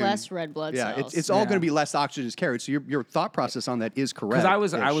it has iron. less red blood Yeah, cells. it's all Yeah. going to be less oxygen is carried. So your thought process on that is correct.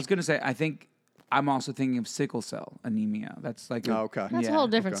 because I was gonna say I think I'm also thinking of sickle cell anemia. That's like Oh, okay. That's a whole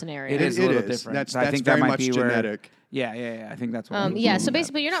different scenario. It is a It little is. different. That's- I that's think very that might much be where- genetic. Yeah. I think that's what. Yeah, so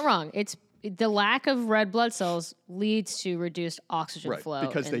basically, you're not wrong. It's the lack of red blood cells leads to reduced oxygen Right, flow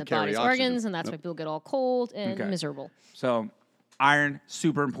because in they the carry body's oxygen. organs, and that's why people get all cold and Okay. miserable. So, iron,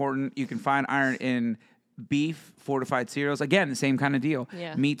 super important. You can find iron in beef, fortified cereals. Again, the same kind of deal.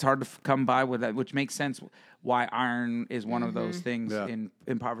 Yeah. Meat's hard to come by with that, which makes sense why iron is one of those things Yeah. in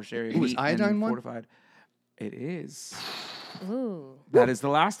impoverished areas. Ooh, is Meat iodine and one? fortified. It is. Ooh. That is the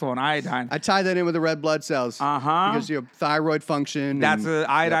last one, iodine. I tie that in with the red blood cells. Uh-huh. Because you have thyroid function. That's and, an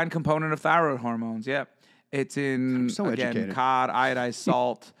iodine component of thyroid hormones. Yep. It's in, so again, educated. cod, iodized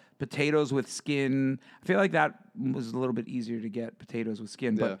salt, potatoes with skin. I feel like that was a little bit easier to get potatoes with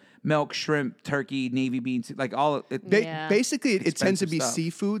skin. Yeah. But milk, shrimp, turkey, navy beans, like all of it. Yeah. Basically, it tends to Expensive be stuff.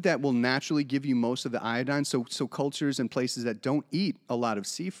 seafood that will naturally give you most of the iodine. So cultures and places that don't eat a lot of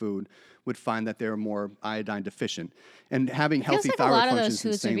seafood would find that they're more iodine deficient. And having Feels healthy like a thyroid lot of function those is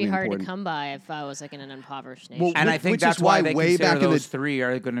foods would insanely be hard important. to come by if I was like in an impoverished nation. Well, And I which think is that's why why they way consider back in the- those three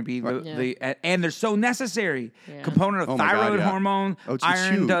are going to be and they're so necessary. Yeah. Component of Oh my God, thyroid yeah. hormone, Oh, it's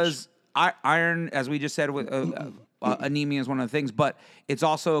iron huge. does iron, as we just said, with anemia is one of the things, but it's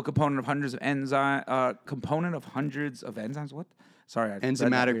also a component of hundreds of enzymes. What? Sorry, I read that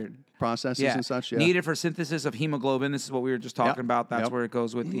Enzymatic weird. processes and such. Yeah. Needed for synthesis of hemoglobin. This is what we were just talking Yep. about. That's Yep. where it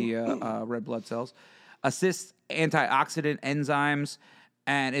goes with the red blood cells. Assists antioxidant enzymes,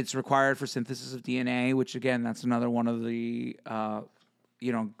 and it's required for synthesis of DNA, which again, that's another one of the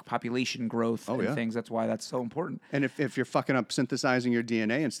population growth and yeah. things. That's why that's so important. And if you're fucking up synthesizing your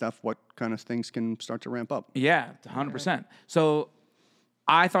DNA and stuff, what kind of things can start to ramp up? Yeah, 100%. So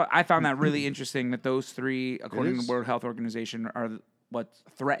I found that really interesting that those three, according to is. the World Health Organization, are what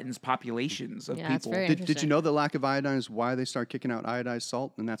threatens populations of Yeah, it's people. very Did you Interesting. know the lack of iodine is why they start kicking out iodized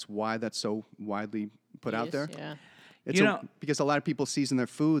salt, and that's why that's so widely put out there? Yeah. It's You know- because a lot of people season their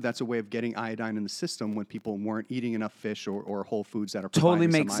food. That's a way of getting iodine in the system when people weren't eating enough fish or whole foods that are Totally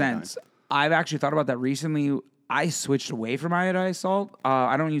providing makes some iodine. sense. I've actually thought about that recently. I switched away from iodized salt.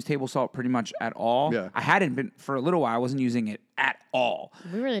 I don't use table salt pretty much at all. Yeah. I hadn't been for a little while. I wasn't using it at all.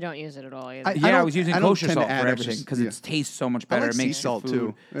 We really don't use it at all either. I Yeah, I don't- was using I don't kosher tend to salt for add everything extra- because yeah. it tastes so much I better. like It sea makes your salt food-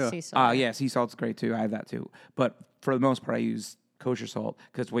 too. Yeah. Sea salt. Yeah, sea salt's great too. I have that too. But for the most part, I use kosher salt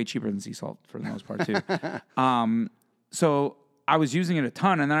because it's way cheaper than sea salt for the most part too. So I was using it a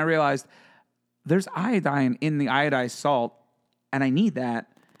ton, and then I realized there's iodine in the iodized salt, and I need that.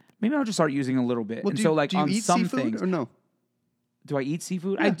 Maybe I'll just start using a little bit. Well, and do so, you, like do you on eat some seafood things, or no? do I eat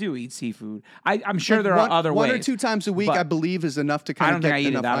seafood? I do eat seafood. I'm sure Like there are other one ways. or two times a week, but I believe, is enough to I kind don't of think get I eat it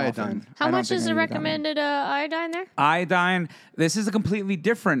enough that iodine. often. How I don't much think is I the eat it that often. recommended iodine there? Iodine. This is a completely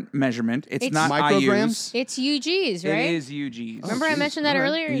different measurement. It's It's not micrograms? IUs. It's UGs, right? It is UGs. Remember I geez. mentioned that All right.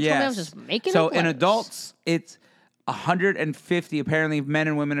 earlier? You told me I was just making So up in letters. adults, it's 150. Apparently, men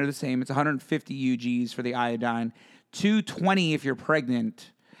and women are the same. It's 150 UGs for the iodine, 220 if you're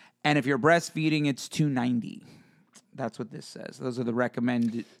pregnant, and if you're breastfeeding, it's 290. That's what this says. Those are the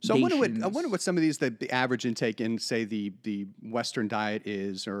recommended. So I wonder what some of these the average intake in say the Western diet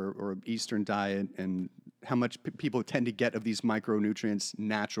is or Eastern diet, and how much people tend to get of these micronutrients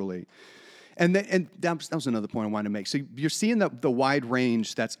naturally. And that was another point I wanted to make. So you're seeing the wide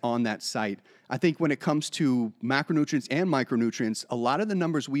range that's on that site. I think when it comes to macronutrients and micronutrients, a lot of the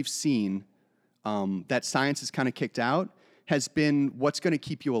numbers we've seen that science has kind of kicked out has been what's going to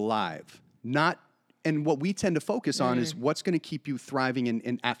keep you alive, not. And what we tend to focus on is what's going to keep you thriving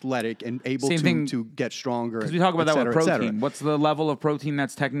and athletic and able Same thing- to get stronger. Because we talk about et that with cetera, et cetera. protein. What's the level of protein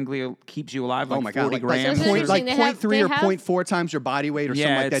that's technically keeps you alive? Like Oh my God, 40 like grams. That's point, like interesting. They have- 0.3 they or have- 0.4 times your body weight or Yeah,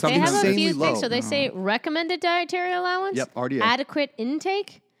 something like it's that. They something have a insanely few low. things. So they say recommended dietary allowance, Yep, RDA. adequate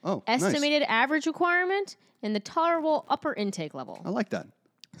intake, Oh, nice. estimated average requirement, and the tolerable upper intake level. I like that.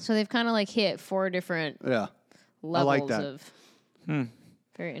 So they've kind of like hit 4 different Yeah. levels like that. of.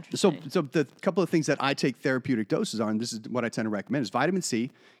 Very So, interesting. so the couple of things that I take therapeutic doses on, this is what I tend to recommend, is vitamin C,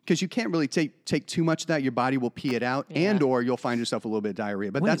 because you can't really take too much of that. Your body will pee it out, and or you'll find yourself a little bit of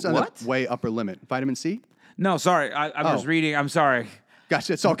diarrhea. But Wait, that's on what? the way upper limit. Vitamin C? No, sorry. I was Oh. reading. I'm sorry.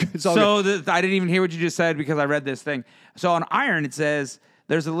 Gotcha. It's all good. It's all good. So I didn't even hear what you just said because I read this thing. So on iron, it says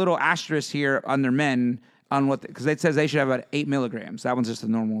there's a little asterisk here under men on what because it says they should have about 8 milligrams. That one's just a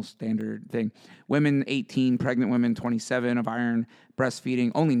normal standard thing. Women 18, pregnant women 27 of iron.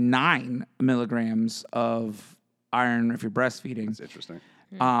 Breastfeeding only 9 milligrams of iron if you're breastfeeding. That's interesting.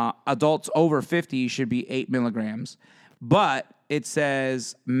 Adults over 50 should be 8 milligrams. But it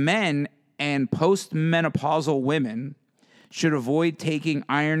says men and postmenopausal women should avoid taking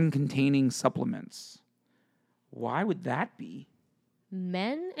iron-containing supplements. Why would that be?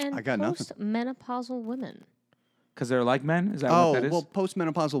 Men and I got nothing. postmenopausal women. Because they're like men? Is that what Oh, that is? well,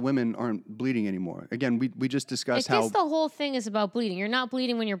 postmenopausal women aren't bleeding anymore. Again, we just I discussed guess how. the whole thing is about bleeding. You're not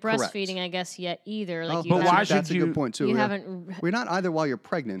bleeding when you're Correct. breastfeeding, I guess, yet either. Like Oh, you but why haven't- should that's a you- good point too. you yeah. haven't. We're not either while you're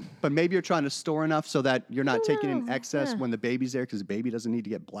pregnant, but maybe you're trying to store enough so that you're not taking in excess when the baby's there, because the baby doesn't need to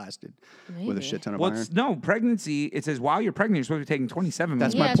get blasted with a Maybe. shit ton of Well, iron. no, pregnancy, it says while you're pregnant, you're supposed to be taking 27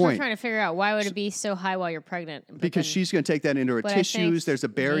 That's Yeah, my milligrams. that's what I'm point. trying to figure out. Why would it be so high while you're pregnant? But Because then- she's going to take that into her But I think tissues. There's a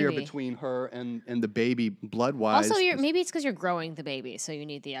barrier maybe. between her and the baby blood wise. Also, maybe it's because you're growing the baby, so you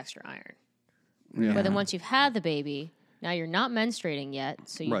need the extra iron. Yeah. But then once you've had the baby, Now you're not menstruating yet,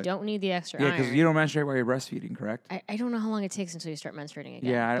 so you Right. don't need the extra Yeah, iron. because you don't menstruate while you're breastfeeding, correct? I don't know how long it takes until you start menstruating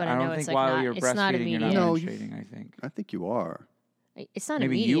again. Yeah, but I know don't it's think like while not, you're it's not breastfeeding, you're not immediate. No, menstruating, I think. I think you are. It's not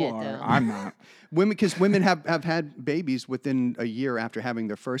Maybe immediate, you are. though. I'm not. Because women have had babies within a year after having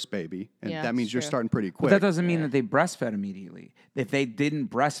their first baby, and Yeah, that means it's you're true. starting pretty But quick. that doesn't mean that they breastfed immediately. If they didn't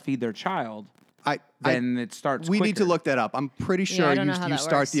breastfeed their child, then it starts We need to quicker. look that up. I'm pretty sure I don't know you how that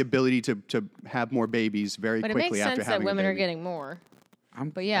start works. the ability to have more babies very But it quickly makes after sense that having women a are baby. getting more.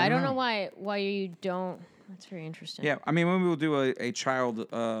 But yeah, I don't know why you don't. That's very interesting. Yeah, I mean, maybe we'll do a child.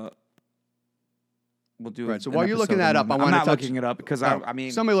 We'll do. Right, so an while you're looking episode that on up, I I'm wanna not touch- looking it up because Oh, I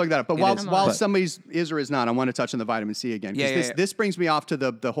mean, somebody look that up. But it while is, while but- somebody's is or is not, I want to touch on the vitamin C again. 'Cause Yeah, this yeah. this brings me off to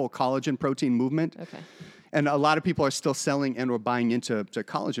the whole collagen protein movement. Okay. And a lot of people are still selling and or buying into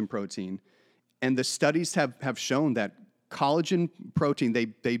collagen protein. And the studies have shown that collagen protein, they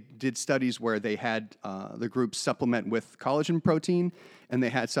did studies where they had the group supplement with collagen protein, and they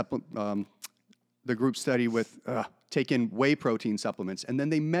had the group study with take in whey protein supplements. And then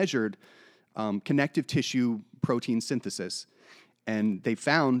they measured connective tissue protein synthesis. And they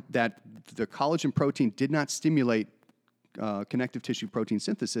found that the collagen protein did not stimulate connective tissue protein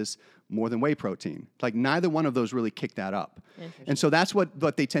synthesis more than whey protein. Like neither one of those really kicked that up. And so that's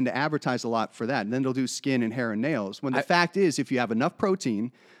what they tend to advertise a lot for that. And then they'll do skin and hair and nails. When the fact is, if you have enough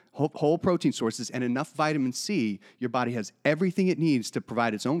protein, whole protein sources, and enough vitamin C, your body has everything it needs to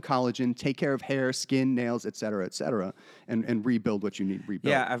provide its own collagen, take care of hair, skin, nails, et cetera, and rebuild what you need to rebuild.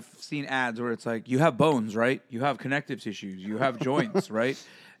 yeah, I've seen ads where it's like, you have bones, right? You have connective tissues. You have joints, right?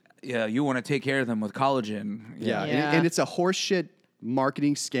 Yeah, you want to take care of them with collagen. Yeah, Yeah. And it's a horseshit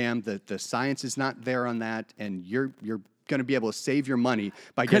marketing scam. The science is not there on that, and you're going to be able to save your money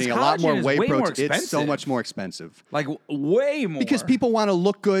by 'Cause getting a lot more collagen is whey way more protein. It's so expensive. much more expensive. Like way more. Because people want to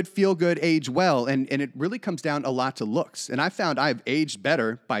look good, feel good, age well, and it really comes down a lot to looks. And I found I've aged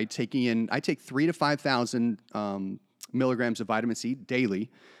better by taking in. I take 3,000 to 5,000 milligrams of vitamin C daily,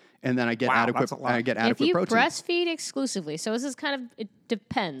 and then I get Wow, adequate. that's a lot. I get If adequate you protein. breastfeed exclusively, so this is it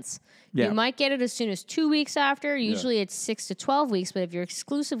depends. Yeah. You might get it as soon as 2 weeks after. Usually it's 6 to 12 weeks, but if you're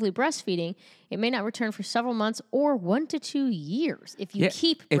exclusively breastfeeding, it may not return for several months or 1 to 2 years if you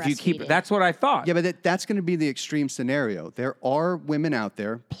keep if you keep breastfeeding. that's what I thought. Yeah, but that's going to be the extreme scenario. There are women out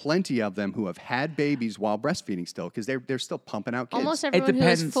there, plenty of them, who have had babies while breastfeeding still because they're still pumping out kids. Almost everyone who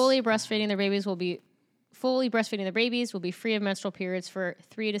is depends. fully breastfeeding their babies will be free of menstrual periods for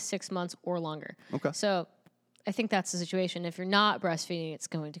 3 to 6 months or longer. Okay. So I think that's the situation. If you're not breastfeeding, it's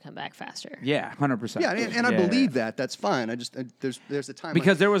going to come back faster. Yeah, 100%. Yeah, and I believe that. That's fine. I just there's a time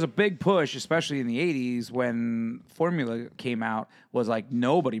Because there was a big push, especially in the 80s when formula came out, was like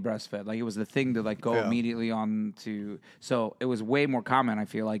nobody breastfed. Like it was the thing to like go Yeah. immediately on to. So it was way more common, I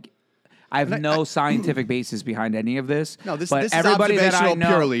feel like. I have no scientific basis behind any of this. No, this but is everybody that I observational know,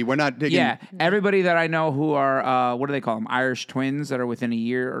 purely. We're not digging. Yeah, everybody that I know who are, what do they call them? Irish twins that are within a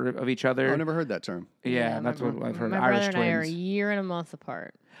year of each other. I've never heard that term. Yeah, that's what I've heard. My Irish brother and I are a twins. year and a month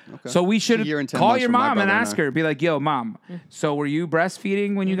apart. So we should A year and 10 call months your from my mom and brother and ask I. her. Be like, "Yo, mom. So were you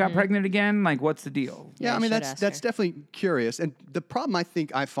breastfeeding when you Mm-hmm. got pregnant again? Like, what's the deal?" Yeah, Yeah, I mean you should that's ask her. definitely curious. And the problem I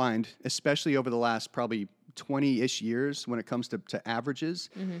think I find, especially over the last probably 20-ish years when it comes to averages,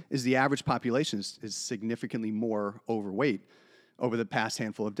 is the average population is significantly more overweight over the past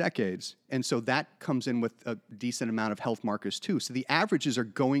handful of decades. And so that comes in with a decent amount of health markers too. So the averages are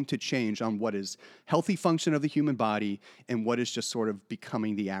going to change on what is healthy function of the human body and what is just sort of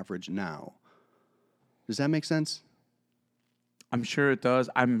becoming the average now. Does that make sense? I'm sure it does.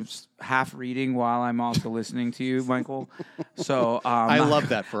 I'm half reading while I'm also listening to you, Michael. So I love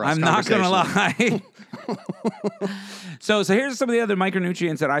that for us I'm not gonna lie. So here's some of the other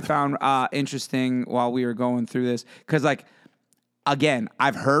micronutrients that I found interesting while we were going through this. Because like, again,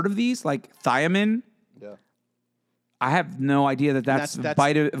 I've heard of these like thiamine. Yeah. I have no idea that that's,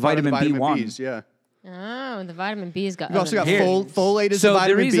 part of the vitamin B1. Bs, yeah. Oh, the vitamin B's got. You've also got Here. folate is So a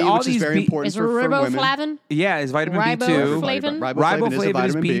there vitamin is B, all which is these very B- important Is for women. riboflavin? Yeah, is vitamin B2. Riboflavin? Riboflavin is a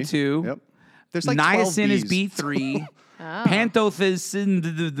vitamin B. B2. Yep. There's like 12 Niacin is Bs. B3. Oh.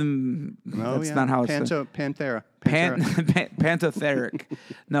 Pantothecin. Oh, That's yeah. not how it's Panthera. pantotheric.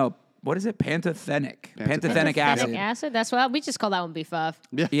 No, what is it? Pantothenic. Pantothenic Pantothenic acid. acid. That's what we just call that one B5.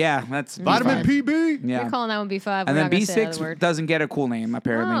 Yeah, that's Vitamin B5. PB. Yeah. We're calling that one B5. And We're then not gonna say that B6 word. doesn't get a cool name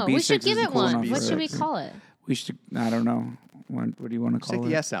apparently. Oh, B6 we should give is it the cool one. name What for should we it. call it? We should. I don't know. What do you want to call Take it?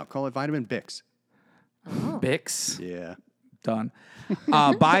 the S out. Call it vitamin Bix. Bix. Yeah. Done.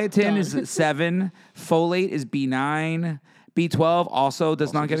 Biotin is 7. Folate is B9. B12 also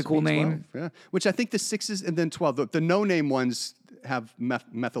does not get a Just cool B12, name. Yeah. Which I think the 6s and then 12. The no-name ones have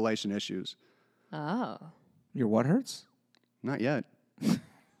methylation issues. Oh. Your what hurts? Not yet.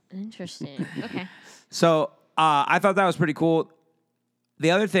 Interesting. Okay. So I thought that was pretty cool. The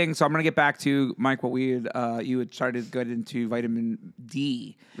other thing, so I'm going to get back to, Mike, what you had started to get into vitamin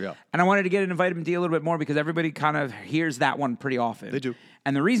D. Yeah. And I wanted to get into vitamin D a little bit more because everybody kind of hears that one pretty often. They do.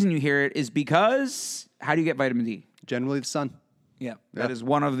 And the reason you hear it is because, how do you get vitamin D? Generally, the sun. Yeah. That is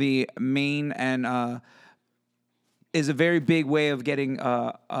one of the main and is a very big way of getting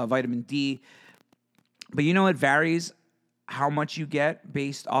vitamin D. But you know it varies how much you get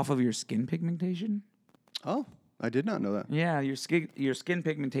based off of your skin pigmentation? Oh, I did not know that. Yeah, your skin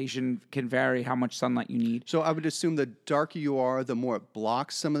pigmentation can vary how much sunlight you need. So I would assume the darker you are, the more it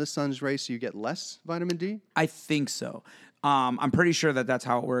blocks some of the sun's rays, so you get less vitamin D? I think so. I'm pretty sure that that's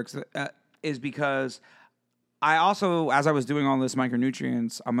how it works. Is because I also, as I was doing all this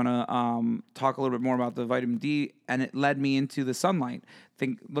micronutrients, I'm gonna talk a little bit more about the vitamin D, and it led me into the sunlight.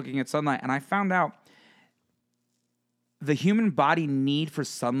 Looking at sunlight, and I found out the human body need for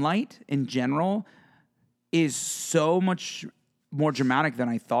sunlight in general is so much more dramatic than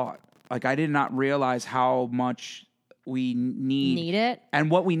I thought. Like, I did not realize how much we need it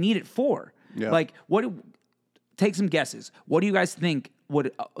and what we need it for. Yeah. Like, take some guesses. What do you guys think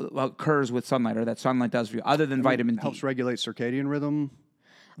what occurs with sunlight, or that sunlight does for you, other than vitamin D? Helps regulate circadian rhythm.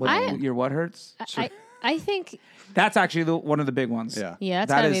 Your what hurts? I think. That's actually one of the big ones. Yeah. Yeah,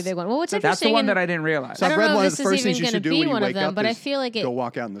 that's gotta be a big one. Well, what's That's the interesting one and- that I didn't realize. So I I've don't read know one if of the this is first things even you gonna should do be when you one of wake them, up but I is feel like go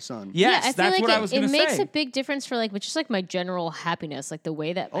walk out in the sun. Yes, I feel that's like what I was going it to makes say. a big difference for like, but just like my general happiness, like the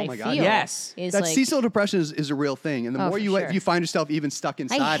way that I my feel. God, yes. is That like seasonal depression is a real thing, and the Oh, more for you sure. if you find yourself even stuck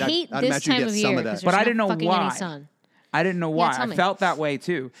inside, I hate I'd this imagine you time get of some year of that. because But I there's didn't know not fucking why. any sun. I didn't know why. tell I me. felt that way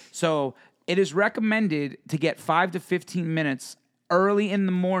too. So it is recommended to get 5 to 15 minutes early in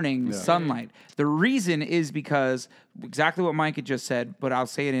the morning sunlight. The reason is because exactly what Mike had just said, but I'll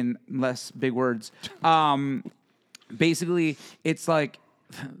say it in less big words. Basically, it's like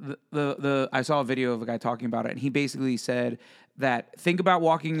I saw a video of a guy talking about it, and he basically said that think about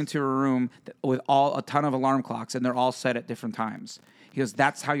walking into a room with a ton of alarm clocks, and they're all set at different times. He goes,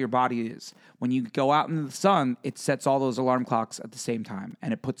 that's how your body is. When you go out in the sun, it sets all those alarm clocks at the same time,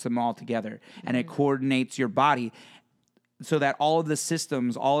 and it puts them all together, and it coordinates your body so that all of the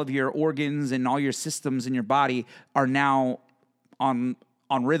systems, all of your organs and all your systems in your body are now on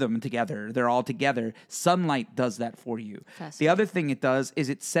rhythm together. They're all together. Sunlight does that for you. The other thing it does is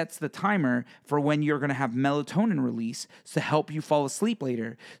it sets the timer for when you're going to have melatonin release to help you fall asleep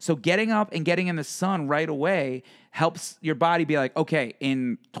later. So getting up and getting in the sun right away helps your body be like, okay,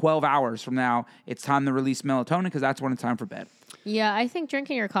 in 12 hours from now, it's time to release melatonin because that's when it's time for bed. Yeah, I think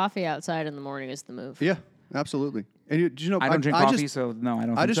drinking your coffee outside in the morning is the move. Yeah, absolutely. And do you know, I don't drink coffee, so no, I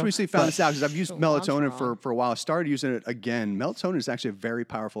don't I think just so. recently found this out because I've used melatonin wrong? for a while. I started using it again. Melatonin is actually a very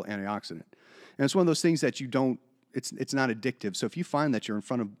powerful antioxidant. And it's one of those things that you don't, it's not addictive. So if you find that you're in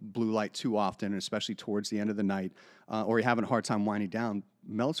front of blue light too often, and especially towards the end of the night, or you're having a hard time winding down,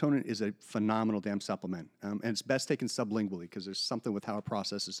 melatonin is a phenomenal damn supplement. And it's best taken sublingually because there's something with how it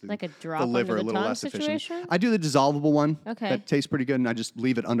processes through Like a drop the under liver the a little tongue less efficient. situation? I do the dissolvable one. Okay. That tastes pretty good, and I just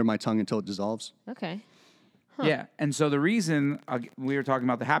leave it under my tongue until it dissolves. Okay. Yeah, and so the reason we were talking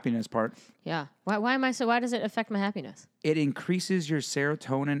about the happiness part, Yeah. Why am I so? Why does it affect my happiness? it increases your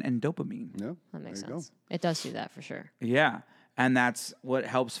serotonin and dopamine. Yeah, That makes there you go. sense. It does do that for sure. Yeah. And that's what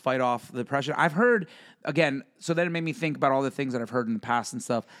helps fight off the depression. I've heard, again, so then it made me think about all the things that I've heard in the past and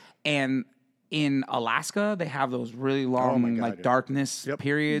stuff. And in Alaska, they have those really long, God, like, yeah. darkness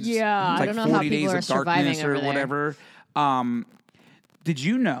periods. Yeah, It's I like don't know how 40 days people are of darkness surviving or over there. whatever. Did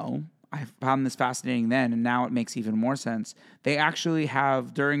you know, I found this fascinating then, and now it makes even more sense. They actually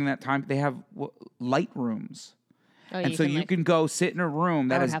have, during that time, they have light rooms. Oh, And so you can go sit in a room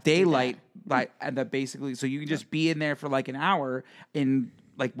that would has have to do that. daylight, like, and that basically, so you can just be in there for like an hour in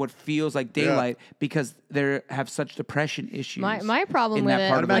like what feels like daylight because they have such depression issues. My problem in with that it.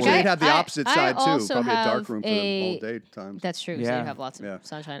 part of the Imagine world. they'd have the opposite side too. also Probably a dark have room for a- all day times. That's true. So Yeah. you have lots of Yeah.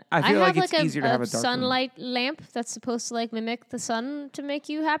 sunshine. I feel like have it's easier to have a dark room. sunlight lamp that's supposed to like mimic the sun to make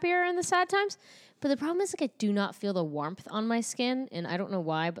you happier in the sad times. But the problem is like I do not feel the warmth on my skin, and I don't know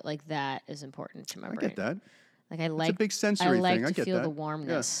why, but like that is important to my I brain. get that. Like I like a big sensory I like thing. I to get feel that. the Yeah.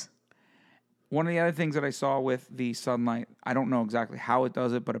 warmness. One of the other things that I saw with the sunlight, I don't know exactly how it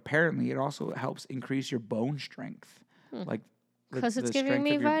does it, but apparently it also helps increase your bone strength. Like the- Because it's the giving strength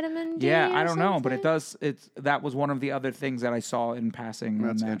me of your- vitamin D. Yeah, or I don't know, but it something? does. That was one of the other things that I saw in passing. on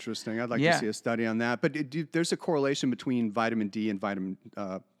That's that. interesting. I'd like Yeah. to see a study on that. But there's a correlation between vitamin D and vitamin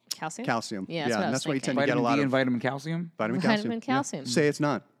Calcium. calcium. Yeah, that's what I and was that's why you tend thinking. to get a Vitamin lot D of and vitamin calcium. vitamin Vitamin calcium. calcium. Say it's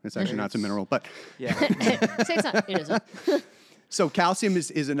not. It's actually not. It's a mineral. But Yeah. Say it's not. It isn't. So calcium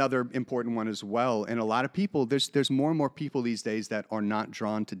is another important one as well. And a lot of people, there's more and more people these days that are not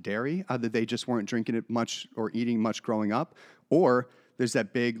drawn to dairy. Either they just weren't drinking it much or eating much growing up, or there's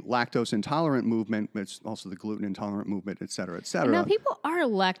that big lactose intolerant movement. It's also the gluten intolerant movement, et cetera, et cetera. Now people are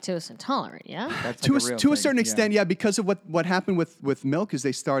lactose intolerant, yeah? That's to like a, real to a thing, certain yeah. extent, yeah, because of what happened with milk is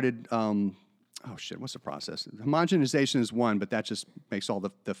they started, oh shit, what's the process? Homogenization is one, but that just makes all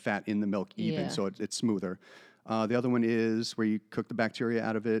the fat in the milk even, Yeah. so it's smoother. The other one is where you cook the bacteria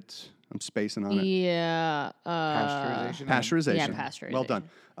out of it. I'm spacing on it. Yeah. Pasteurization. Pasteurization. Yeah, pasteurization. Well done.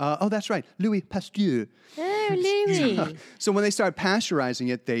 Oh, that's right. Louis Pasteur. Oh, Louis. So when they started pasteurizing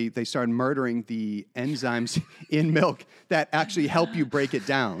it, they started murdering the enzymes in milk that actually help you break it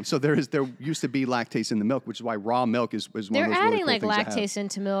down. So there used to be lactase in the milk, which is why raw milk is one of those They're really adding cool like things to have. lactase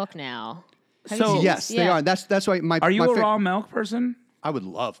into milk now. Have So- you seen Yes, this? they Yeah. are. That's why my. Are you my a raw milk person? I would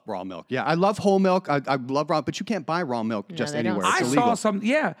love raw milk. Yeah, I love whole milk. I love raw, but you can't buy raw milk just they don't. anywhere. It's I illegal. saw some,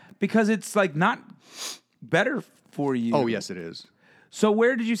 because it's like not better for you. Oh yes, it is. So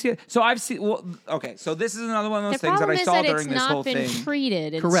where did you see it? So I've seen. Well, okay. So this is another one of those The things that problem I is saw that during it's this whole not been thing.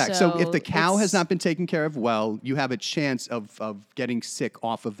 treated. and Correct. So if the cow has it's- not been taken care of well, you have a chance of getting sick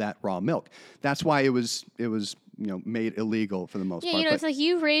off of that raw milk. That's why it was made illegal for the most Yeah, part. it's like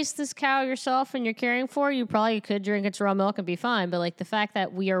you raised this cow yourself and you're caring for it. You probably could drink its raw milk and be fine. But like the fact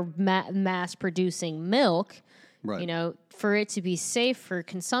that we are mass producing milk, Right. For it to be safe for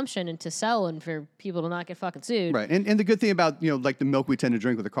consumption and to sell and for people to not get fucking sued. Right. And the good thing about, like the milk we tend to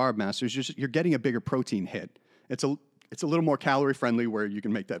drink with the Carb Master is you're getting a bigger protein hit. It's a little more calorie friendly where you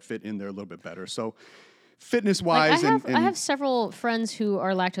can make that fit in there a little bit better. So fitness Like wise I have several friends who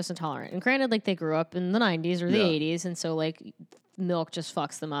are lactose intolerant. And granted, like they grew up in the 90s or the Yeah. 80s. And so like milk just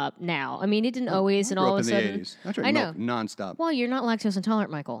fucks them up now. I mean, it didn't always. And grew all up of a in the sudden. 80s. I drank milk nonstop. Well, you're not lactose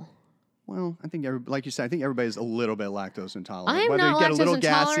intolerant, Michael. Well, I think like you said, I think everybody's a little bit lactose intolerant. I am Whether not you get a little lactose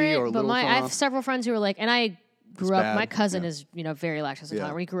gassy intolerant, or a but little I thrown have off. several friends who are like, and I grew up. bad, My cousin yeah. is, very lactose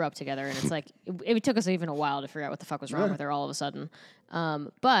intolerant. Yeah. We grew up together, and it's like it took us even a while to figure out what the fuck was wrong with her all of a sudden.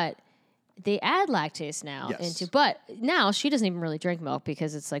 But they add lactase now Yes. but now she doesn't even really drink milk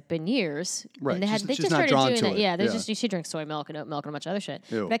because it's like been years. Right. And they She's just not started drawn doing to that. it. Yeah, Yeah. she drinks soy milk and oat milk and a bunch of other shit.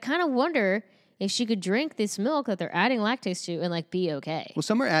 Ew. But I kind of wonder if she could drink this milk that they're adding lactase to and like be okay. Well,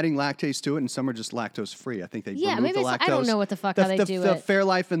 some are adding lactase to it, and some are just lactose free. I think they Yeah, remove maybe the lactose. I don't know what the fuck how they do the it.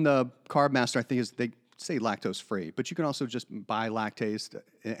 Fairlife and the Carb Master, I think, is they say lactose free, but you can also just buy lactase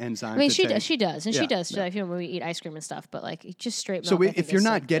enzyme. I mean, to she take. does, and Yeah, she does. yeah. Like, when we eat ice cream and stuff, but like just straight milk. So I think if you're is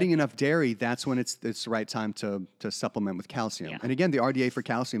not like getting good. enough dairy, that's when it's the right time to supplement with calcium. Yeah. And again, the RDA for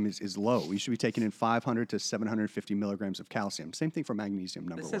calcium is low. You should be taking in 500 to 750 milligrams of calcium. Same thing for magnesium.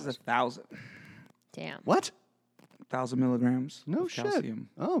 This says 1,000. Damn. What? 1,000 milligrams. No of shit. calcium.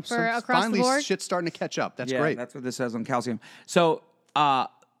 Oh, For so across the finally board? shit's starting to catch up. That's Yeah, great. that's what this says on calcium. So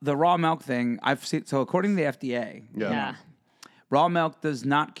the raw milk thing, I've seen. So according to the FDA, Yeah. raw milk does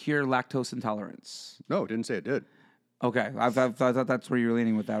not cure lactose intolerance. No, it didn't say it did. Okay, I thought that's where you were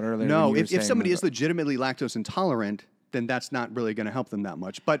leaning with that earlier. No, when you were if saying somebody that. is legitimately lactose intolerant, then that's not really going to help them that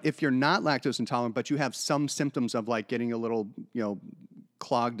much. But if you're not lactose intolerant, but you have some symptoms of like getting a little,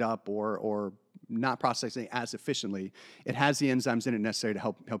 clogged up or not processing as efficiently, it has the enzymes in it necessary to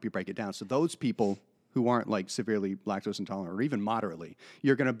help you break it down. So those people who aren't like severely lactose intolerant or even moderately,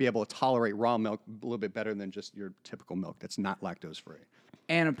 you're going to be able to tolerate raw milk a little bit better than just your typical milk that's not lactose free.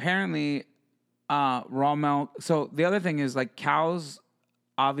 And apparently, raw milk. So the other thing is like cows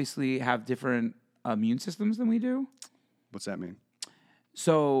obviously have different immune systems than we do. What's that mean?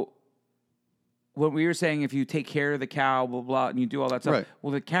 So what we were saying, if you take care of the cow, blah, blah, and you do all that stuff, Right.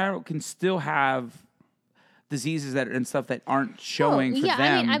 well, the cow can still have diseases and stuff that aren't showing for yeah,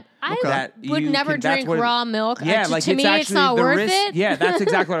 them. I mean, I that would you never can- that's drink where- raw milk. Yeah, To like me, actually it's not the worth risk, it. Yeah, that's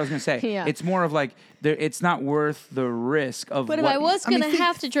exactly what I was going to say. Yeah. It's more of like it's not worth the risk of. But if what, I was going to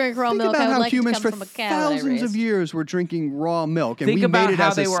have to drink raw Think milk, about I would how like it to humans come for from a cow that I thousands of raised. years were drinking raw milk, and think we about made it how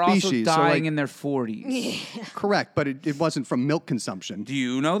as they a were species. also dying so in their 40s. correct, but it wasn't from milk consumption. Do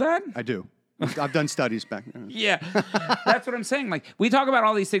you know that? I do. I've done studies back. Yeah, that's what I'm saying. Like we talk about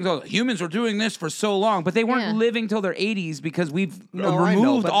all these things. Oh, humans were doing this for so long, but they weren't Yeah. living till their 80s because we've No, I know,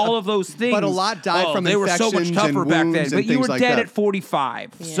 removed but- all of those things. but a lot died from they were so much infections tougher and back then. wounds But and you things were like dead that. at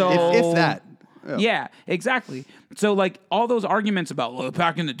 45. Yeah. So If that. Yeah, exactly. So like all those arguments about well,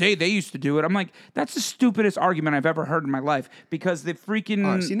 back in the day they used to do it. I'm like, that's the stupidest argument I've ever heard in my life because the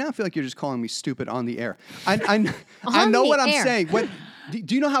freaking See, now I feel like you're just calling me stupid on the air. I know the what I'm air. saying.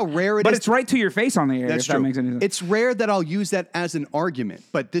 Do you know how rare it is? but it's right to your face on the air. That's if true. that makes any sense. It's rare that I'll use that as an argument,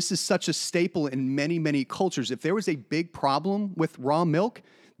 but this is such a staple in many, many cultures. If there was a big problem with raw milk,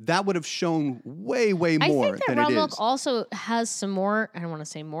 that would have shown way, way I more think that than raw it milk is. also has some more. I don't want to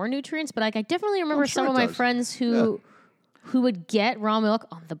say more nutrients, but like I definitely remember sure some of it my does. friends who would get raw milk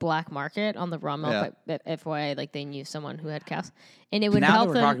on the black market on the raw milk. But FYI, like they knew someone who had cows, and it would Now that help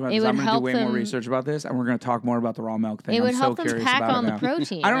we're them. talking about It this, would I'm going to do help way them. more research about this, and we're going to talk more about the raw milk thing. It would I'm help so them curious pack about on it the now.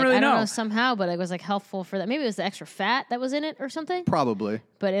 protein. I don't really I don't know. know somehow, but it was like helpful for that. Maybe it was the extra fat that was in it or something. Probably.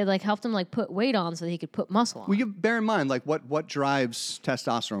 But it like helped him like put weight on so that he could put muscle on. Well, you bear in mind, like, what drives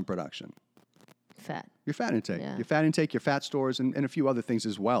testosterone production? Fat. Your fat intake. Yeah. Your fat intake, your fat stores, and a few other things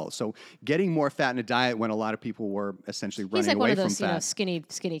as well. So getting more fat in a diet when a lot of people were essentially He's running like one away of those, from fat.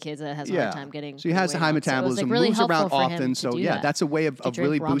 skinny kids that has a hard time getting. So he has a weight high on. So it was, metabolism, like, really moves helpful around for him often. to So do yeah, that, that's a way of drink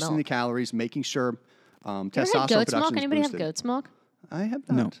really raw boosting the milk. calories, making sure You ever testosterone had goat's production milk? is Anybody have boosted. goat's milk? I have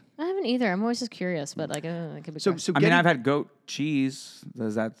No. not. I haven't either. I'm always just curious, but like, it could be. So, gross. so I getting, mean, I've had goat cheese.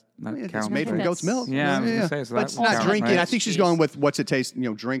 Does that it's count? made from think goat's that's- milk. Yeah, I was gonna say, so but that it's would not count, drinking. right? I think she's Cheese. going with what's it taste,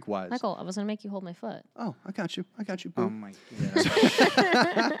 drink wise. Michael, I was gonna make you hold my foot. Oh, I got you. Boo. Oh my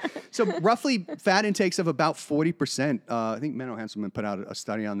god. So roughly fat intakes of about 40%. I think Menno Hanselman put out a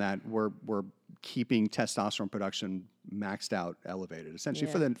study on that. We're keeping testosterone production maxed out, elevated, essentially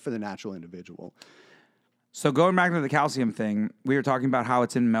Yeah. for the natural individual. So going back to the calcium thing, we were talking about how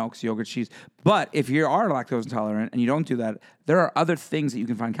it's in milks, yogurt, cheese. But if you are lactose intolerant and you don't do that, there are other things that you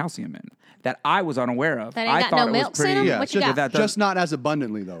can find calcium in that I was unaware of. That ain't I got thought no it was milks in pretty. 'em? Yeah, What you just, got? That does- just not as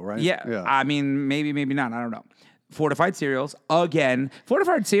abundantly though, right? Yeah, I mean, maybe not. I don't know. Fortified cereals again.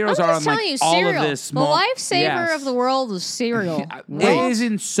 Fortified cereals I'm are just on like telling you, all cereal. of this. The lifesaver of the world is cereal. It is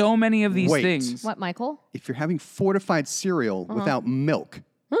in so many of these Wait. things. What, Michael? If you're having fortified cereal without milk,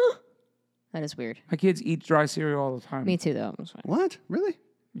 That is weird. My kids eat dry cereal all the time. Me too, though. It's fine. what? Really?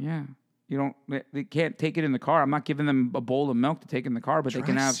 Yeah. You don't. They can't take it in the car. I'm not giving them a bowl of milk to take in the car, but they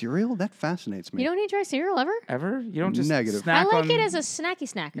can Dry have cereal? That fascinates me. You don't eat dry cereal ever? ever. You don't just Negative. I snack like on- it as a snacky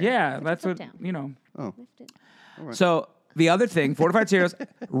snacker. Yeah, Put that's your what foot down. you know. Oh. So the other thing, fortified cereals,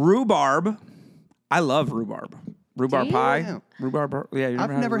 rhubarb. I love rhubarb. Rhubarb you? pie. Yeah. Rhubarb. Yeah, you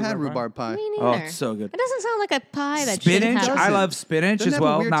I've never had rhubarb pie. Me neither. Oh, it's so good. It doesn't sound like a pie that should Spinach. have. I love spinach Doesn't as it have a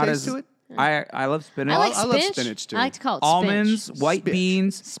well. weird Not taste as to it? I love spinach. I like I love spinach. spinach, too. I like to call it Almonds, spinach. white Spinach.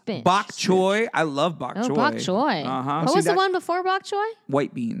 beans, Spinach. bok choy. I love bok choy. Oh, bok choy. Uh-huh. What See, was the that- one before bok choy?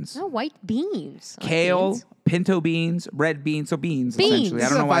 White beans. Oh, white beans. I like Kale, beans. pinto beans, red beans. So beans, Beans. essentially. I It's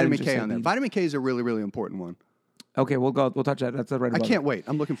don't know got why I vitamin didn't K just say on there. beans. Vitamin K is a really, really important one. Okay, we'll touch that. That's right I above can't it. wait.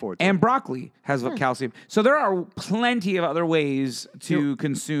 I'm looking forward to And it. broccoli has calcium. So there are plenty of other ways to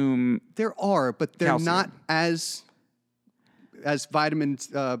consume. There are, but they're Calcium. not as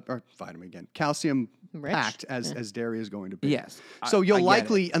calcium Rich? packed as dairy is going to be. Yes. So I you'll get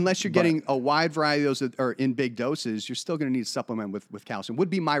likely, it. unless you're But- getting a wide variety of those that are in big doses, you're still going to need to supplement with calcium. Would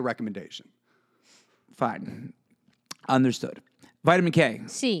be my recommendation. Fine. Understood. Vitamin K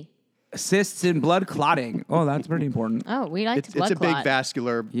C. assists in blood clotting. Oh, that's pretty important. Oh, we like It's blood a clot. big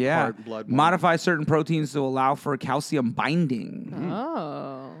vascular Yeah. heart blood. one. Modify certain proteins to allow for calcium binding.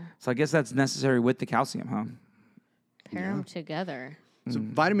 Oh, So I guess that's necessary with the calcium, huh? pair them together. So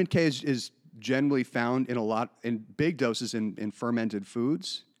vitamin K is generally found in big doses in fermented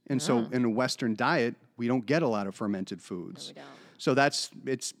foods. And so in a Western diet, we don't get a lot of fermented foods. don't. So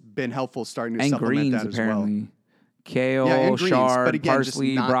it's been helpful starting to And supplement greens, that as well. apparently. Kale, Yeah, and greens, chard, but again, just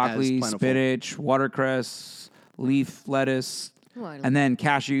parsley, not as broccoli, plentiful. spinach, watercress, leaf lettuce, Oh, I don't- and then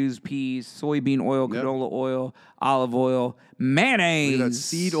cashews, peas, soybean oil, Yep. canola oil, olive oil, mayonnaise. Look at that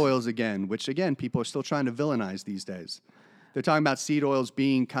seed oils again, which again, people are still trying to villainize these days. They're talking about seed oils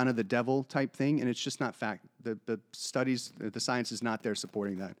being kind of the devil type thing, and it's just not fact. The studies, the science is not there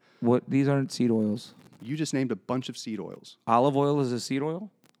supporting that. What? These aren't seed oils. You just named a bunch of seed oils. Olive oil is a seed oil?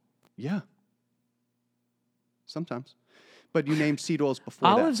 Yeah. Sometimes. But you named seed oils before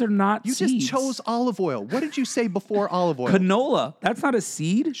Olives that. are not You seeds. just chose olive oil. What did you say before olive oil? Canola. That's not a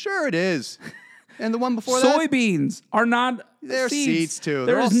seed. Sure it is. And the one before that? Soybeans are not They're seeds. seeds, too.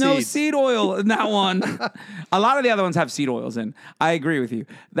 They're There's all no seeds. seed oil in that one. A lot of the other ones have seed oils in. I agree with you.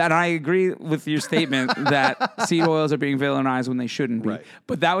 That I agree with your statement that seed oils are being villainized when they shouldn't be. Right.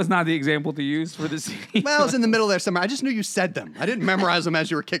 But that was not the example to use for the seed. Well, I was in the middle there somewhere. I just knew you said them. I didn't memorize them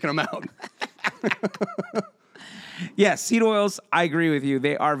as you were kicking them out. Yes, seed oils, I agree with you.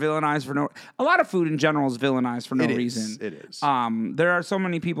 They are villainized for no. A lot of food in general is villainized for no It is. reason. It is. There are so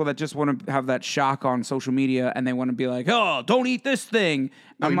many people that just want to have that shock on social media, and they want to be like, "Oh, don't eat this thing."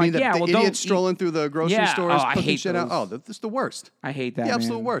 Oh, I'm you like, mean the, "Yeah, the well, idiots don't." strolling through the grocery Yeah. stores, Oh, I cooking hate shit out. those. Oh, that's the worst. I hate that. The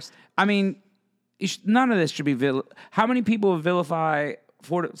absolute man. worst. I mean, none of this should be how many people vilify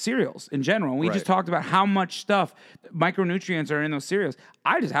cereals in general? We just Right. talked about how much stuff micronutrients are in those cereals.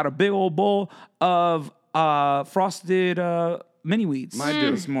 I just had a big old bowl of frosted mini wheats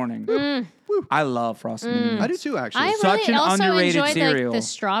this morning. I love frosted mini wheats. I do too, actually. I Such really an also underrated enjoyed cereal. like the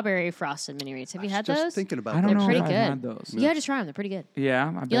strawberry frosted mini wheats. Have you had just those? thinking about I don't those. know Pretty if I've good. had those. You had to try them. They're pretty good.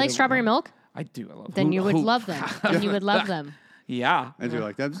 Yeah. I You like strawberry milk? I do. I love. Then you would love them. Then you would love them. Yeah. I do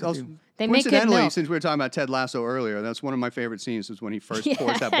like that. Also, They make good coincidentally, milk. since we were talking about Ted Lasso earlier, that's one of my favorite scenes is when he first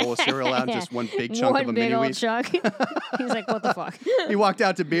pours that bowl of cereal out, just one big chunk One of a big mini old wheat. chunk. He's like, what the fuck? He walked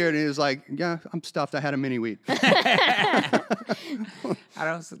out to Beard and he was like, "Yeah, I'm stuffed. I had a mini wheat." I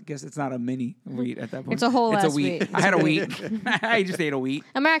don't guess it's not a mini wheat at that point. It's a whole It's ass a wheat. wheat. I had a wheat. I just ate a wheat.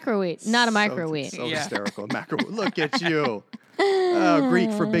 A macro wheat, not a micro wheat. So Yeah. hysterical. Macro. Look at you.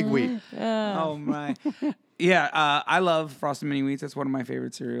 Greek for big wheat. Oh my. Yeah, I love frosted mini wheats. That's one of my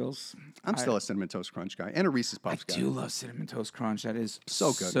favorite cereals. I'm still a Cinnamon Toast Crunch guy and a Reese's I Puffs guy. do love cinnamon toast crunch. That is So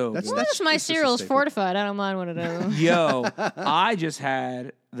good. So That's- good. Well, that's my just a cereal's staple. fortified. I don't mind what it is. Yo, I just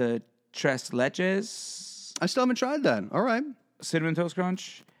had the tres leches I still haven't tried that. All right. cinnamon toast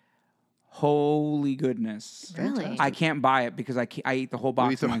crunch. Holy goodness! Really? I can't buy it because I ate the whole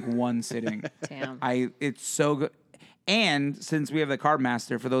box eat in the- like one sitting. Damn. It's so good. And since we have the Carb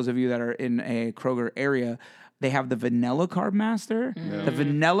Master, for those of you that are in a Kroger area, they have the Vanilla Carb Master. The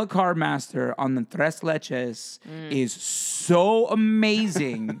Vanilla Carb Master on the Tres Leches is so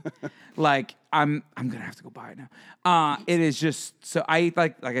amazing. Like I'm gonna have to go buy it now. It is just so I eat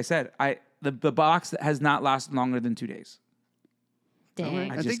like I said, the box that has not lasted longer than 2 days.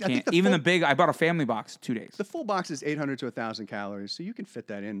 Dang. I I just think can't. the Even full- the big, I bought a family box, 2 days. The full box is 800 to 1,000 calories, so you can fit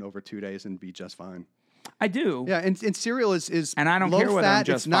that in over 2 days and be just fine. I do. Yeah, and cereal is And I don't low care whether I'm fat.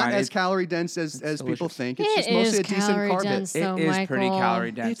 just It's not fine. as It's calorie dense as people delicious. think. It's It just mostly is a decent calorie carb dense, hit. though. It is pretty Michael.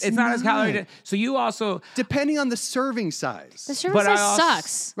 calorie dense. It's not as calorie not. dense. So you also Depending on the serving size. The serving But I size also-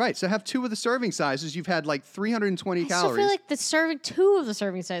 sucks. Right, so have two of the serving sizes. You've had like 320 I still calories. feel like the serving two of the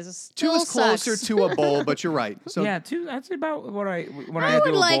serving sizes Two still is closer sucks. to a bowl, but you're right. So yeah, two. That's about what I when I I, would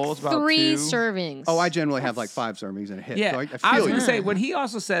do a like bowl. It's about 3 two. servings. I generally have like 5 servings and a hit. Yeah, So I I feel was you. gonna say when he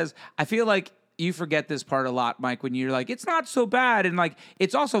also says, I feel like you forget this part a lot, Mike. When you're like, it's not so bad, and like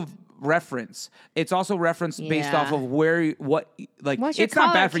it's also reference. It's also reference based Yeah. off of where what like. What's your It's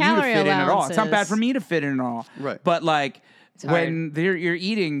not bad for you to calorie fit in at all. It's not bad allowances? for me to fit in at all. Right. But like. When hard. you're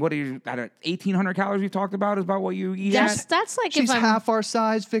eating, what are you? I don't know, 1,800 calories we've talked about is about what you eat. That's like She's if I'm. half our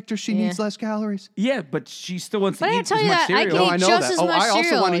size, Victor. She Yeah. needs less calories. Yeah, but she still wants But to I eat tell as you much that, I cereal. can No, eat I know just that. as Oh, much I also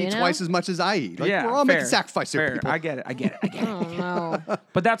cereal, want to you eat know? twice as much as I eat. Like, Yeah, we're all fair, making sacrifices here, fair. people. I get it. Oh no.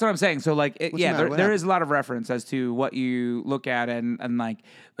 But that's what I'm saying. So like, the yeah, matter? What there happened? is a lot of reference as to what you look at, and like,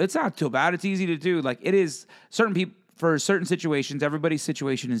 it's not too bad. It's easy to do. Like, it is certain people for certain situations. Everybody's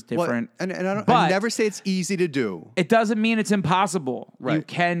situation is Well, different. and I But- never say it's easy to do. It doesn't mean it's impossible. You Right.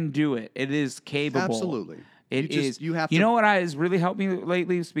 can do it. It is capable. Absolutely. It You is. just- you have You to- know what has really helped me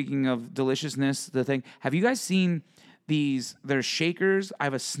lately? Speaking of deliciousness, the thing. Have you guys seen these? There's shakers. I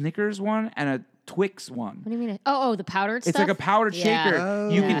have a Snickers one and a Twix one. What do you mean? Oh, the powdered stuff. It's like a powdered Yeah. shaker.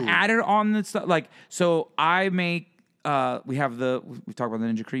 You can Oh. add it on the stuff. Like, so I make. We have we talk about the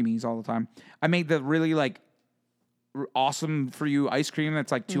Ninja Creamies all the time. I make the really like awesome for you ice cream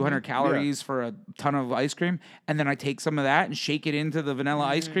that's like 200 calories for a ton of ice cream, and then I take some of that and shake it into the vanilla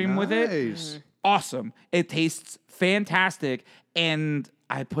ice cream with it. Nice. Awesome. It tastes fantastic, and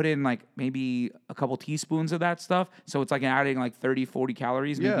I put in like maybe a couple teaspoons of that stuff, so it's like adding like 30-40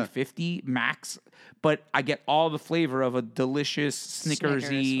 calories, maybe Yeah. 50 max, but I get all the flavor of a delicious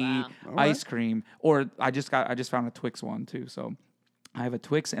Snickersy wow. ice cream. Or I just found a Twix one too, so I have a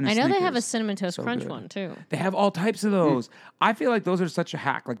Twix and a I know they have a Snickers. cinnamon toast So crunch good. one too. They have all types of those. I feel like those are such a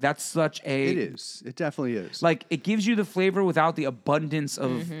hack. Like that's such a It is. It definitely is. like it gives you the flavor without the abundance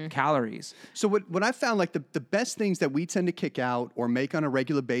of Mm-hmm. calories. So what I found, like the best things that we tend to kick out or make on a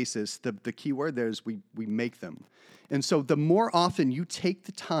regular basis, the key word there is we make them. And so the more often you take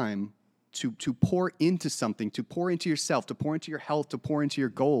the time to pour into something, to pour into yourself, to pour into your health, to pour into your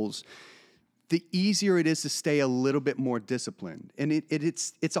goals, the easier it is to stay a little bit more disciplined. And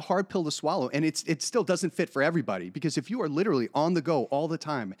it's a hard pill to swallow. And it still doesn't fit for everybody, because if you are literally on the go all the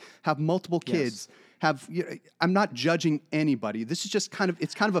time, have multiple kids, I'm not judging anybody. This is just kind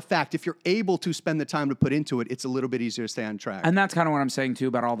of a fact. If you're able to spend the time to put into it, it's a little bit easier to stay on track. And that's kind of what I'm saying too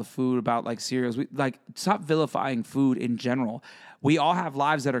about all the food, about like cereals. We like stop vilifying food in general. We all have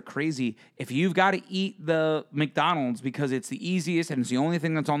lives that are crazy. If you've got to eat the McDonald's because it's the easiest and it's the only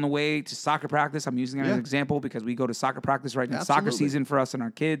thing that's on the way to soccer practice, I'm using it as Yeah. an example because we go to soccer practice right now. Absolutely. Soccer season for us and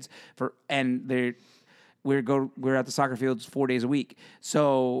our kids we're at the soccer fields 4 days a week.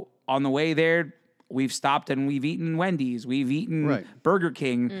 So on the way there, we've stopped and we've eaten Wendy's, we've eaten Right. Burger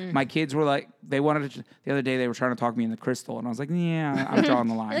King. My kids were like, they wanted to. The other day they were trying to talk me in the Crystal, and I was like, yeah, I'm drawing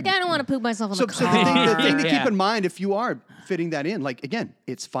the line. Like, I don't want to poop myself in So, the so car. the thing to Yeah. keep in mind, if you are fitting that in, like, again,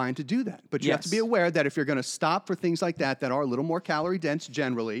 it's fine to do that. But you have to be Yes. aware that if you're going to stop for things like that are a little more calorie dense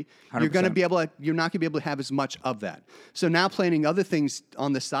generally, you're going to 100%. be able to, you're not going to be able to have as much of that. So now planning other things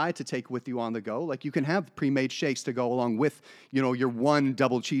on the side to take with you on the go, like you can have pre-made shakes to go along with, your one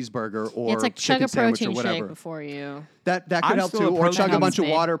double cheeseburger or It's like chug chicken a sandwich or protein whatever. shake before you. That could I'm help still too. a Or chug a protein bunch of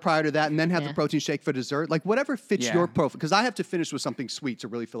made. water prior to that and then have Yeah. the protein shake for dessert. Like whatever fits Yeah. your profile. Because I have to finish with something sweet to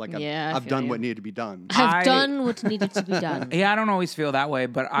really feel like Yeah, I I've feel done you. what needed to be done. I've done what needed to be done. Yeah, I don't always feel that way,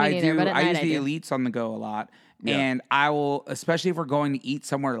 but I neither, do. but at I night use I the do. elites on the go a lot. Yeah. And I will, especially if we're going to eat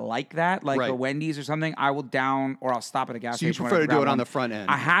somewhere like that, like Right. a Wendy's or something, I will down or I'll stop at a gas So you station. prefer whatever, to do grab it on one. the front end.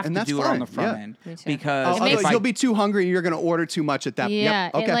 I have And to that's do it on the fine, front yeah. end Me too. because Oh, makes- if I, you'll be too hungry and you're going to order too much at that point. Yeah,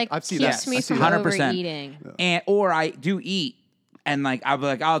 Yep. Okay. it like I see keeps that. me I see from that. 100%. overeating. and or I do eat. And like I'll be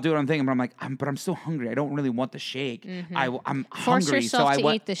like, I'll do what I'm thinking, but I'm like, I'm still hungry. I don't really want the shake. I'm Force hungry, yourself so I to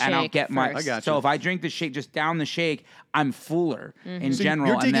want, eat the and I'll shake get my. first. I got So you. if I drink the shake, just down the shake, I'm fuller in So general.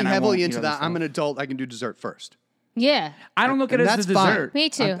 you're and digging then I won't heavily eat into other that. I'm stuff. an adult. I can do dessert first. Yeah, I don't look at And it as a that's fine. dessert. me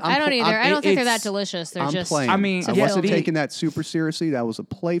too. I'm I don't either. I don't think they're that it's- delicious. They're I'm just. playing. I mean, I yeah, wasn't the- taking that super seriously. That was a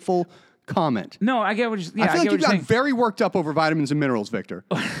playful comment. No, I get what you're. Yeah, I feel get like you what you're got saying. very worked up over vitamins and minerals, Victor.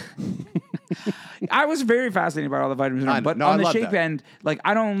 I was very fascinated by all the vitamins, I know. but No, on I the love shape that. end, like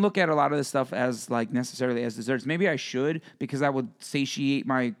I don't look at a lot of this stuff as like necessarily as desserts. Maybe I should because that would satiate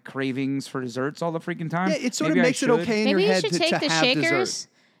my cravings for desserts all the freaking time. Yeah, it sort Maybe of I makes it should. okay in Maybe your you head should to take the have shakers dessert.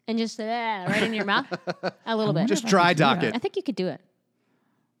 and just right in your mouth a little bit. Just dry dock it. I think you could do it.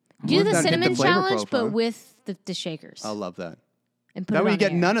 Do Let the that hit the cinnamon flavor challenge, profile. but with the shakers. I love that. And put That it way you on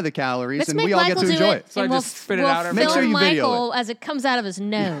get air. none of the calories, Let's and make we all Michael get to do enjoy it, it. So I and we'll, just spit it we'll out every- film Make sure you video Michael as it comes out of his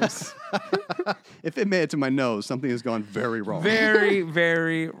nose. If it made it to my nose, something has gone very wrong. Very,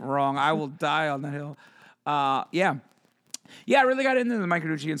 very wrong. I will die on that hill. Yeah. Yeah, I really got into the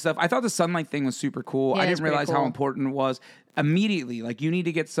micronutrient stuff. I thought the sunlight thing was super cool. Yeah, I it's didn't pretty realize how cool. important it was. Immediately, like you need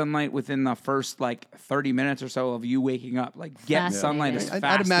to get sunlight within the first like 30 minutes or so of you waking up. Like get Fascinating. sunlight as I'd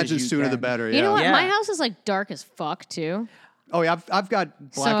fast I'd imagine as you sooner the can. better. You yeah. know what? Yeah. My house is like dark as fuck too. Oh yeah, I've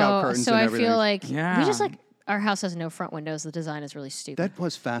got blackout curtains so and I everything. feel like Yeah. we just like our house has no front windows. The design is really stupid. that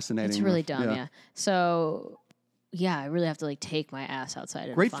was fascinating. It's really dumb. Yeah. So yeah, I really have to like take my ass outside.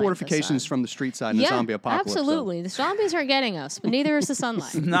 And Great find the fortifications sun. from the street side in a Yeah, zombie apocalypse. though. absolutely. The zombies aren't getting us, but neither is the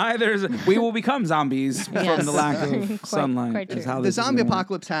sunlight. Neither is we will become zombies from Yes. the lack of Quite- sunlight. quite is true. how The this is zombie gonna work.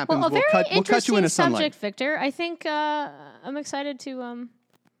 apocalypse happens. Well, a very we'll cut you interesting into sunlight. subject, Victor. I think I'm excited to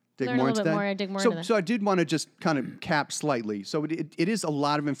Dig learn a more little into bit that? more and dig more so, into that. So I did want to just kind of cap slightly. So it is a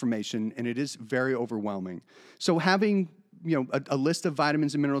lot of information and it is very overwhelming. So having a list of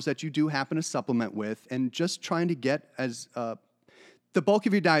vitamins and minerals that you do happen to supplement with, and just trying to get as the bulk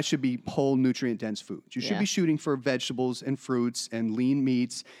of your diet should be whole, nutrient-dense foods. You should Yeah. be shooting for vegetables and fruits and lean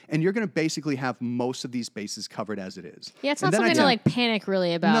meats, and you're going to basically have most of these bases covered as it is. Yeah, it's And not then I something to tend- like panic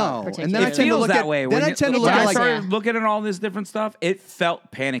really about. No, and then I particularly. It tend to feels look that at- way. then I you- tend to look when at I like- started Yeah. looking at all this different stuff, it felt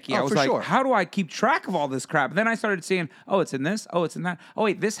panicky. I was for like, sure. how do I keep track of all this crap? Then I started seeing, oh, it's in this. Oh, it's in that. Oh,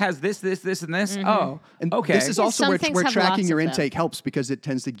 wait, this has this, and this. Mm-hmm. Oh, And okay. this is also some where things have tracking lots your of them. intake helps, because it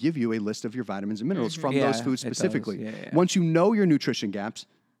tends to give you a list of your vitamins and minerals from Yeah, those foods it does. specifically. Yeah, yeah. Once you know your nutrition gaps,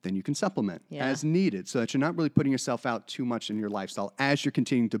 then you can supplement Yeah. as needed, so that you're not really putting yourself out too much in your lifestyle as you're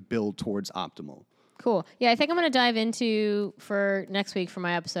continuing to build towards optimal. Cool. Yeah, I think I'm going to dive into, for next week for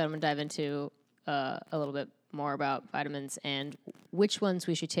my episode, I'm going to dive into a little bit more about vitamins and which ones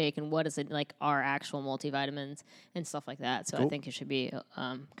we should take and what is it like our actual multivitamins and stuff like that. So I think it should be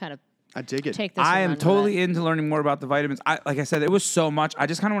kind of I dig it. take this. I and am run with totally it. into learning more about the vitamins. Like I said, it was so much. I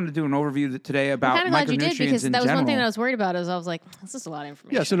just kind of wanted to do an overview today about I'm kind of glad you micronutrients did, because in that was general. one thing that I was worried about. Is I was like, this is a lot of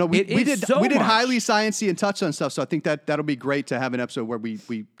information. Yeah, so no, we It is did so we did much. highly sciencey and touch on stuff. So I think that'll be great to have an episode where we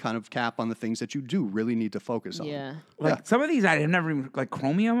kind of cap on the things that you do really need to focus on. Yeah. Like some of these, I have never even like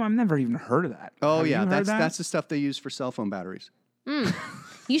chromium. I've never even heard of that. Oh Have yeah, you heard that? that's the stuff they use for cell phone batteries.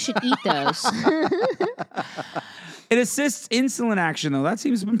 You should eat those. It assists insulin action though. That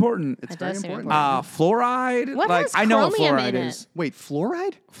seems important. It's It very does seem important. Fluoride. What like has I know what chromium fluoride in it? is. Wait,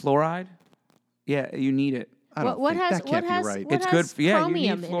 fluoride? Fluoride. Yeah, you need it. I don't What think has- that can't what be has- right. what It's has good. For, yeah, you need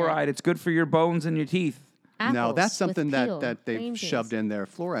chromium in it? fluoride. It's good for your bones and your teeth. No, that's Apples something with that, peel, that they've green beans. shoved in there.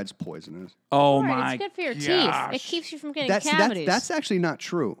 Fluoride's poisonous. Oh Fluoride, my! it's good for your teeth. gosh. It keeps you from getting That's cavities. that's actually not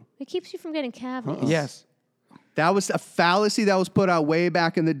true. It keeps you from getting cavities. Yes. That was a fallacy that was put out way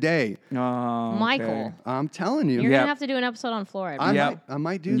back in the day. Oh, Michael, I'm telling you. you're Yep. gonna have to do an episode on fluoride. I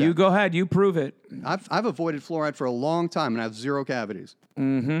might do that. You go ahead. You prove it. I've avoided fluoride for a long time and I have zero cavities.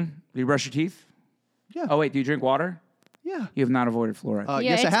 Do you brush your teeth? Yeah. Oh wait, do you drink water? Yeah. You have not avoided fluoride. Yeah,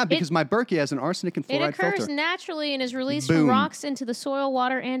 Yes, I it's- have, because my Berkey has an arsenic and It fluoride occurs filter. naturally and is released Boom. from rocks into the soil,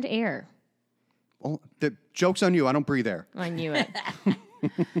 water, and air. Oh, the joke's on you. I don't breathe air. I knew it.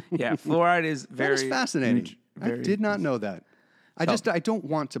 Yeah, fluoride is very That is fascinating. very- I did not know that. I don't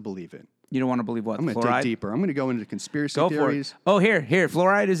want to believe it. You don't want to believe what? I'm going to fluoride? dig deeper. I'm going to go into conspiracy Go theories. for it. Oh, here.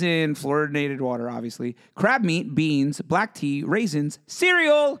 Fluoride is in fluoridated water, obviously. Crab meat, beans, black tea, raisins,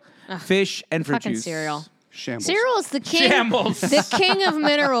 cereal, fish, and fruit Fucking juice. cereal. Shambles. Cereal is the king. Shambles. The king of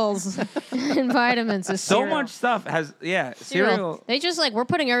minerals and vitamins is So cereal. much stuff has, cereal. They just we're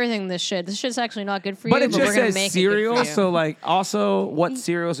putting everything in this shit. This shit's actually not good for But you. it but just we're gonna says make cereal, it good for you. so like also what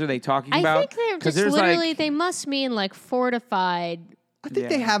cereals are they talking I about? think they're 'Cause just there's literally. like, They must mean like fortified. I think Yeah.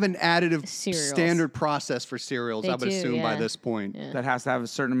 they have an additive Cereals. standard process for cereals, They I would do, assume, by yeah. this point. that has to have a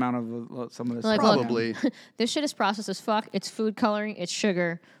certain amount of some of this. Like, stuff. look, Probably. This shit is processed as fuck. It's food coloring. It's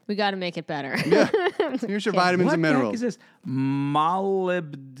sugar. We got to make it better. Here's your vitamins What and the heck minerals. is this?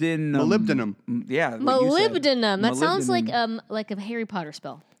 Molybdenum. Molybdenum. Yeah. what you said. Molybdenum. That sounds Molybdenum. like a Harry Potter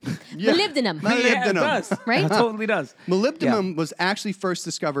spell. Yeah. Molybdenum. Yeah, it Molybdenum. does. Right? It totally does. Molybdenum was actually first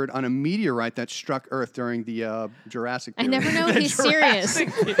discovered on a meteorite that struck Earth during the Jurassic I period. never know if he's serious. I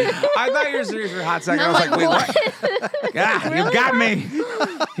thought you were serious for a hot second. I I'm was like, wait, what? what? Yeah, you got me.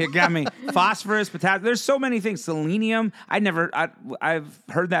 You got me. Phosphorus, potassium. There's so many things. Selenium. I've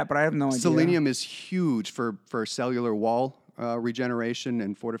heard that, but I have no idea. Selenium is huge for cellular wall regeneration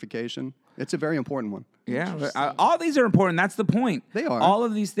and fortification. It's a very important one. Yeah, but, all these are important. That's the point. They are. All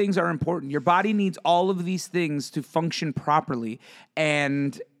of these things are important. Your body needs all of these things to function properly.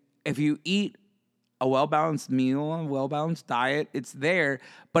 And if you eat a well-balanced meal, a well-balanced diet, it's there.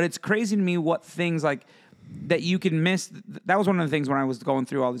 But it's crazy to me what things like that you can miss. That was one of the things when I was going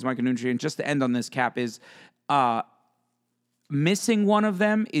through all these micronutrients. Just to end on this, Cap, is missing one of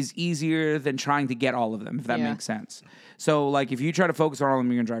them is easier than trying to get all of them, if that Yeah. makes sense. So, like, if you try to focus on all of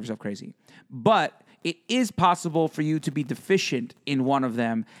them, you're going to drive yourself crazy. But it is possible for you to be deficient in one of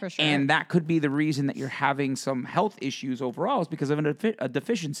them. For sure. And that could be the reason that you're having some health issues overall is because of a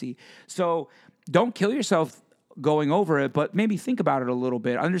deficiency. So don't kill yourself going over it, but maybe think about it a little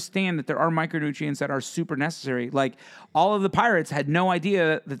bit. Understand that there are micronutrients that are super necessary. Like all of the pirates had no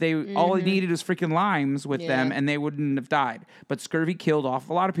idea that they all they needed was freaking limes with them, Yeah. and they wouldn't have died. But scurvy killed off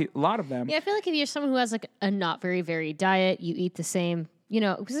a lot of people, a lot of them. Yeah, I feel like if you're someone who has like a not very varied diet, you eat the same,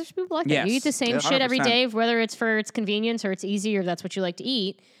 because there's people like that. Yes. You eat the same Yeah. shit every 100%. day, whether it's for its convenience or it's easy or that's what you like to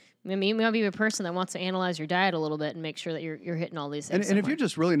eat. I mean, you might be a person that wants to analyze your diet a little bit and make sure that you're hitting all these things. And if you're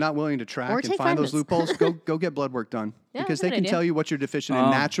just really not willing to track Or and take find those vitamins. loopholes, go get blood work done. Yeah, Because that's a they good can idea. tell you what you're deficient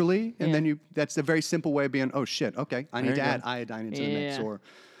in naturally, and Yeah. then that's the very simple way of being, oh shit, okay, I need There to you add go. iodine into the mix. Yeah. Or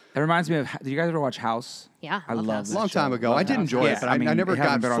That reminds me of. Did you guys ever watch House? Yeah, I love love House. that Long time show. ago. Love I did House. enjoy it, but I never it hasn't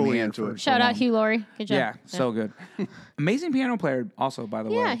got been on the fully air into for it. so Shout out long. Hugh Laurie. Good job. Yeah, so good. Amazing piano player, also, by the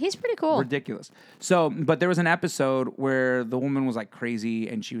way. Yeah, he's pretty cool. Ridiculous. So, but there was an episode where the woman was like crazy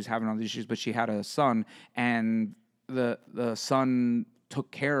and she was having all these issues, but she had a son, and the son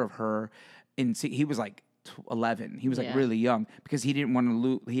took care of her. He was like 11. He was like Yeah. really young because he didn't want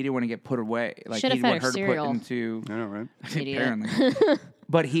to he didn't want to get put away. Like Should've he didn't fed want her her cereal. to put into. I know, right? Idiot. Apparently.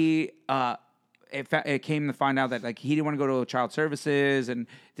 But he, it came to find out that like he didn't want to go to child services and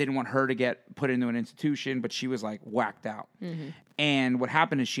didn't want her to get put into an institution, but she was like whacked out. Mm-hmm. And what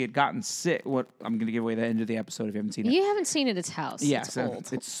happened is she had gotten sick. I'm going to give away the end of the episode if you haven't seen it. You haven't seen it. It's House. Yeah, It's so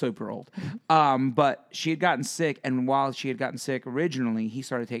old. it's super old. But she had gotten sick, and while she had gotten sick originally, he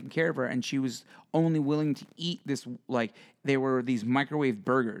started taking care of her, and she was only willing to eat this, like, they were these microwave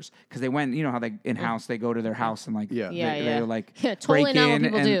burgers, because they went, you know how they, in-house, they go to their house and, like, Yeah. they like, Yeah, totally break not what in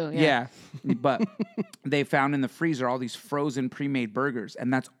people and- do, yeah. but they found in the freezer all these frozen pre-made burgers,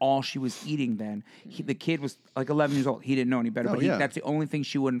 and that's all she was eating then. The kid was, like, 11 years old. He didn't know any better, but yeah. that's the only thing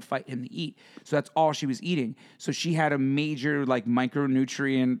she wouldn't fight him to eat. So that's all she was eating. So she had a major like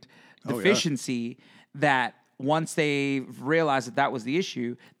micronutrient deficiency that once they realized that was the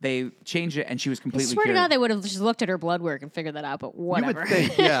issue, they changed it and she was I completely swear to cured. God, they would have just looked at her blood work and figured that out, but You whatever. would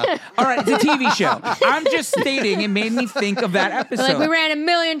think, yeah. All right, it's a TV show. I'm just stating it made me think of that episode. Like, we ran a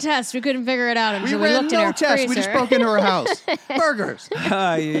million tests. We couldn't figure it out We until we, ran looked in no her test. freezer. We just broke into her house. Burgers.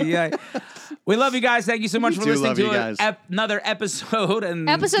 Ay, ay, ay. We love you guys. Thank you so much for do listening love you to guys. another episode and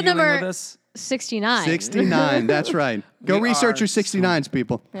Episode dealing number with us. 69. 69. That's right. Go We research are your 69s,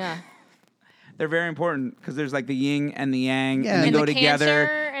 people. Yeah. They're very important because there's like the yin and the yang, Yeah. and they And go the together,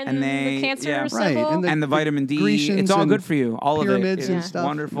 cancer and they the cancer yeah. symbol. Right, and the vitamin D. Grecians It's all and good for you. All of it. pyramids and It's stuff,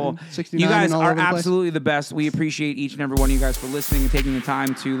 wonderful. and 69 You guys and all are over the place. absolutely the best. We appreciate each and every one of you guys for listening and taking the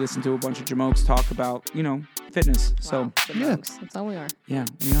time to listen to a bunch of Jamokes talk about, fitness. So, Wow, the Yeah. Mogs. That's all we are. yeah,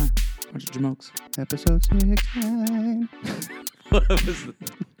 we are. Bunch of jamokes. Episode 69.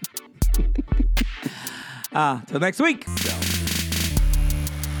 Till next week.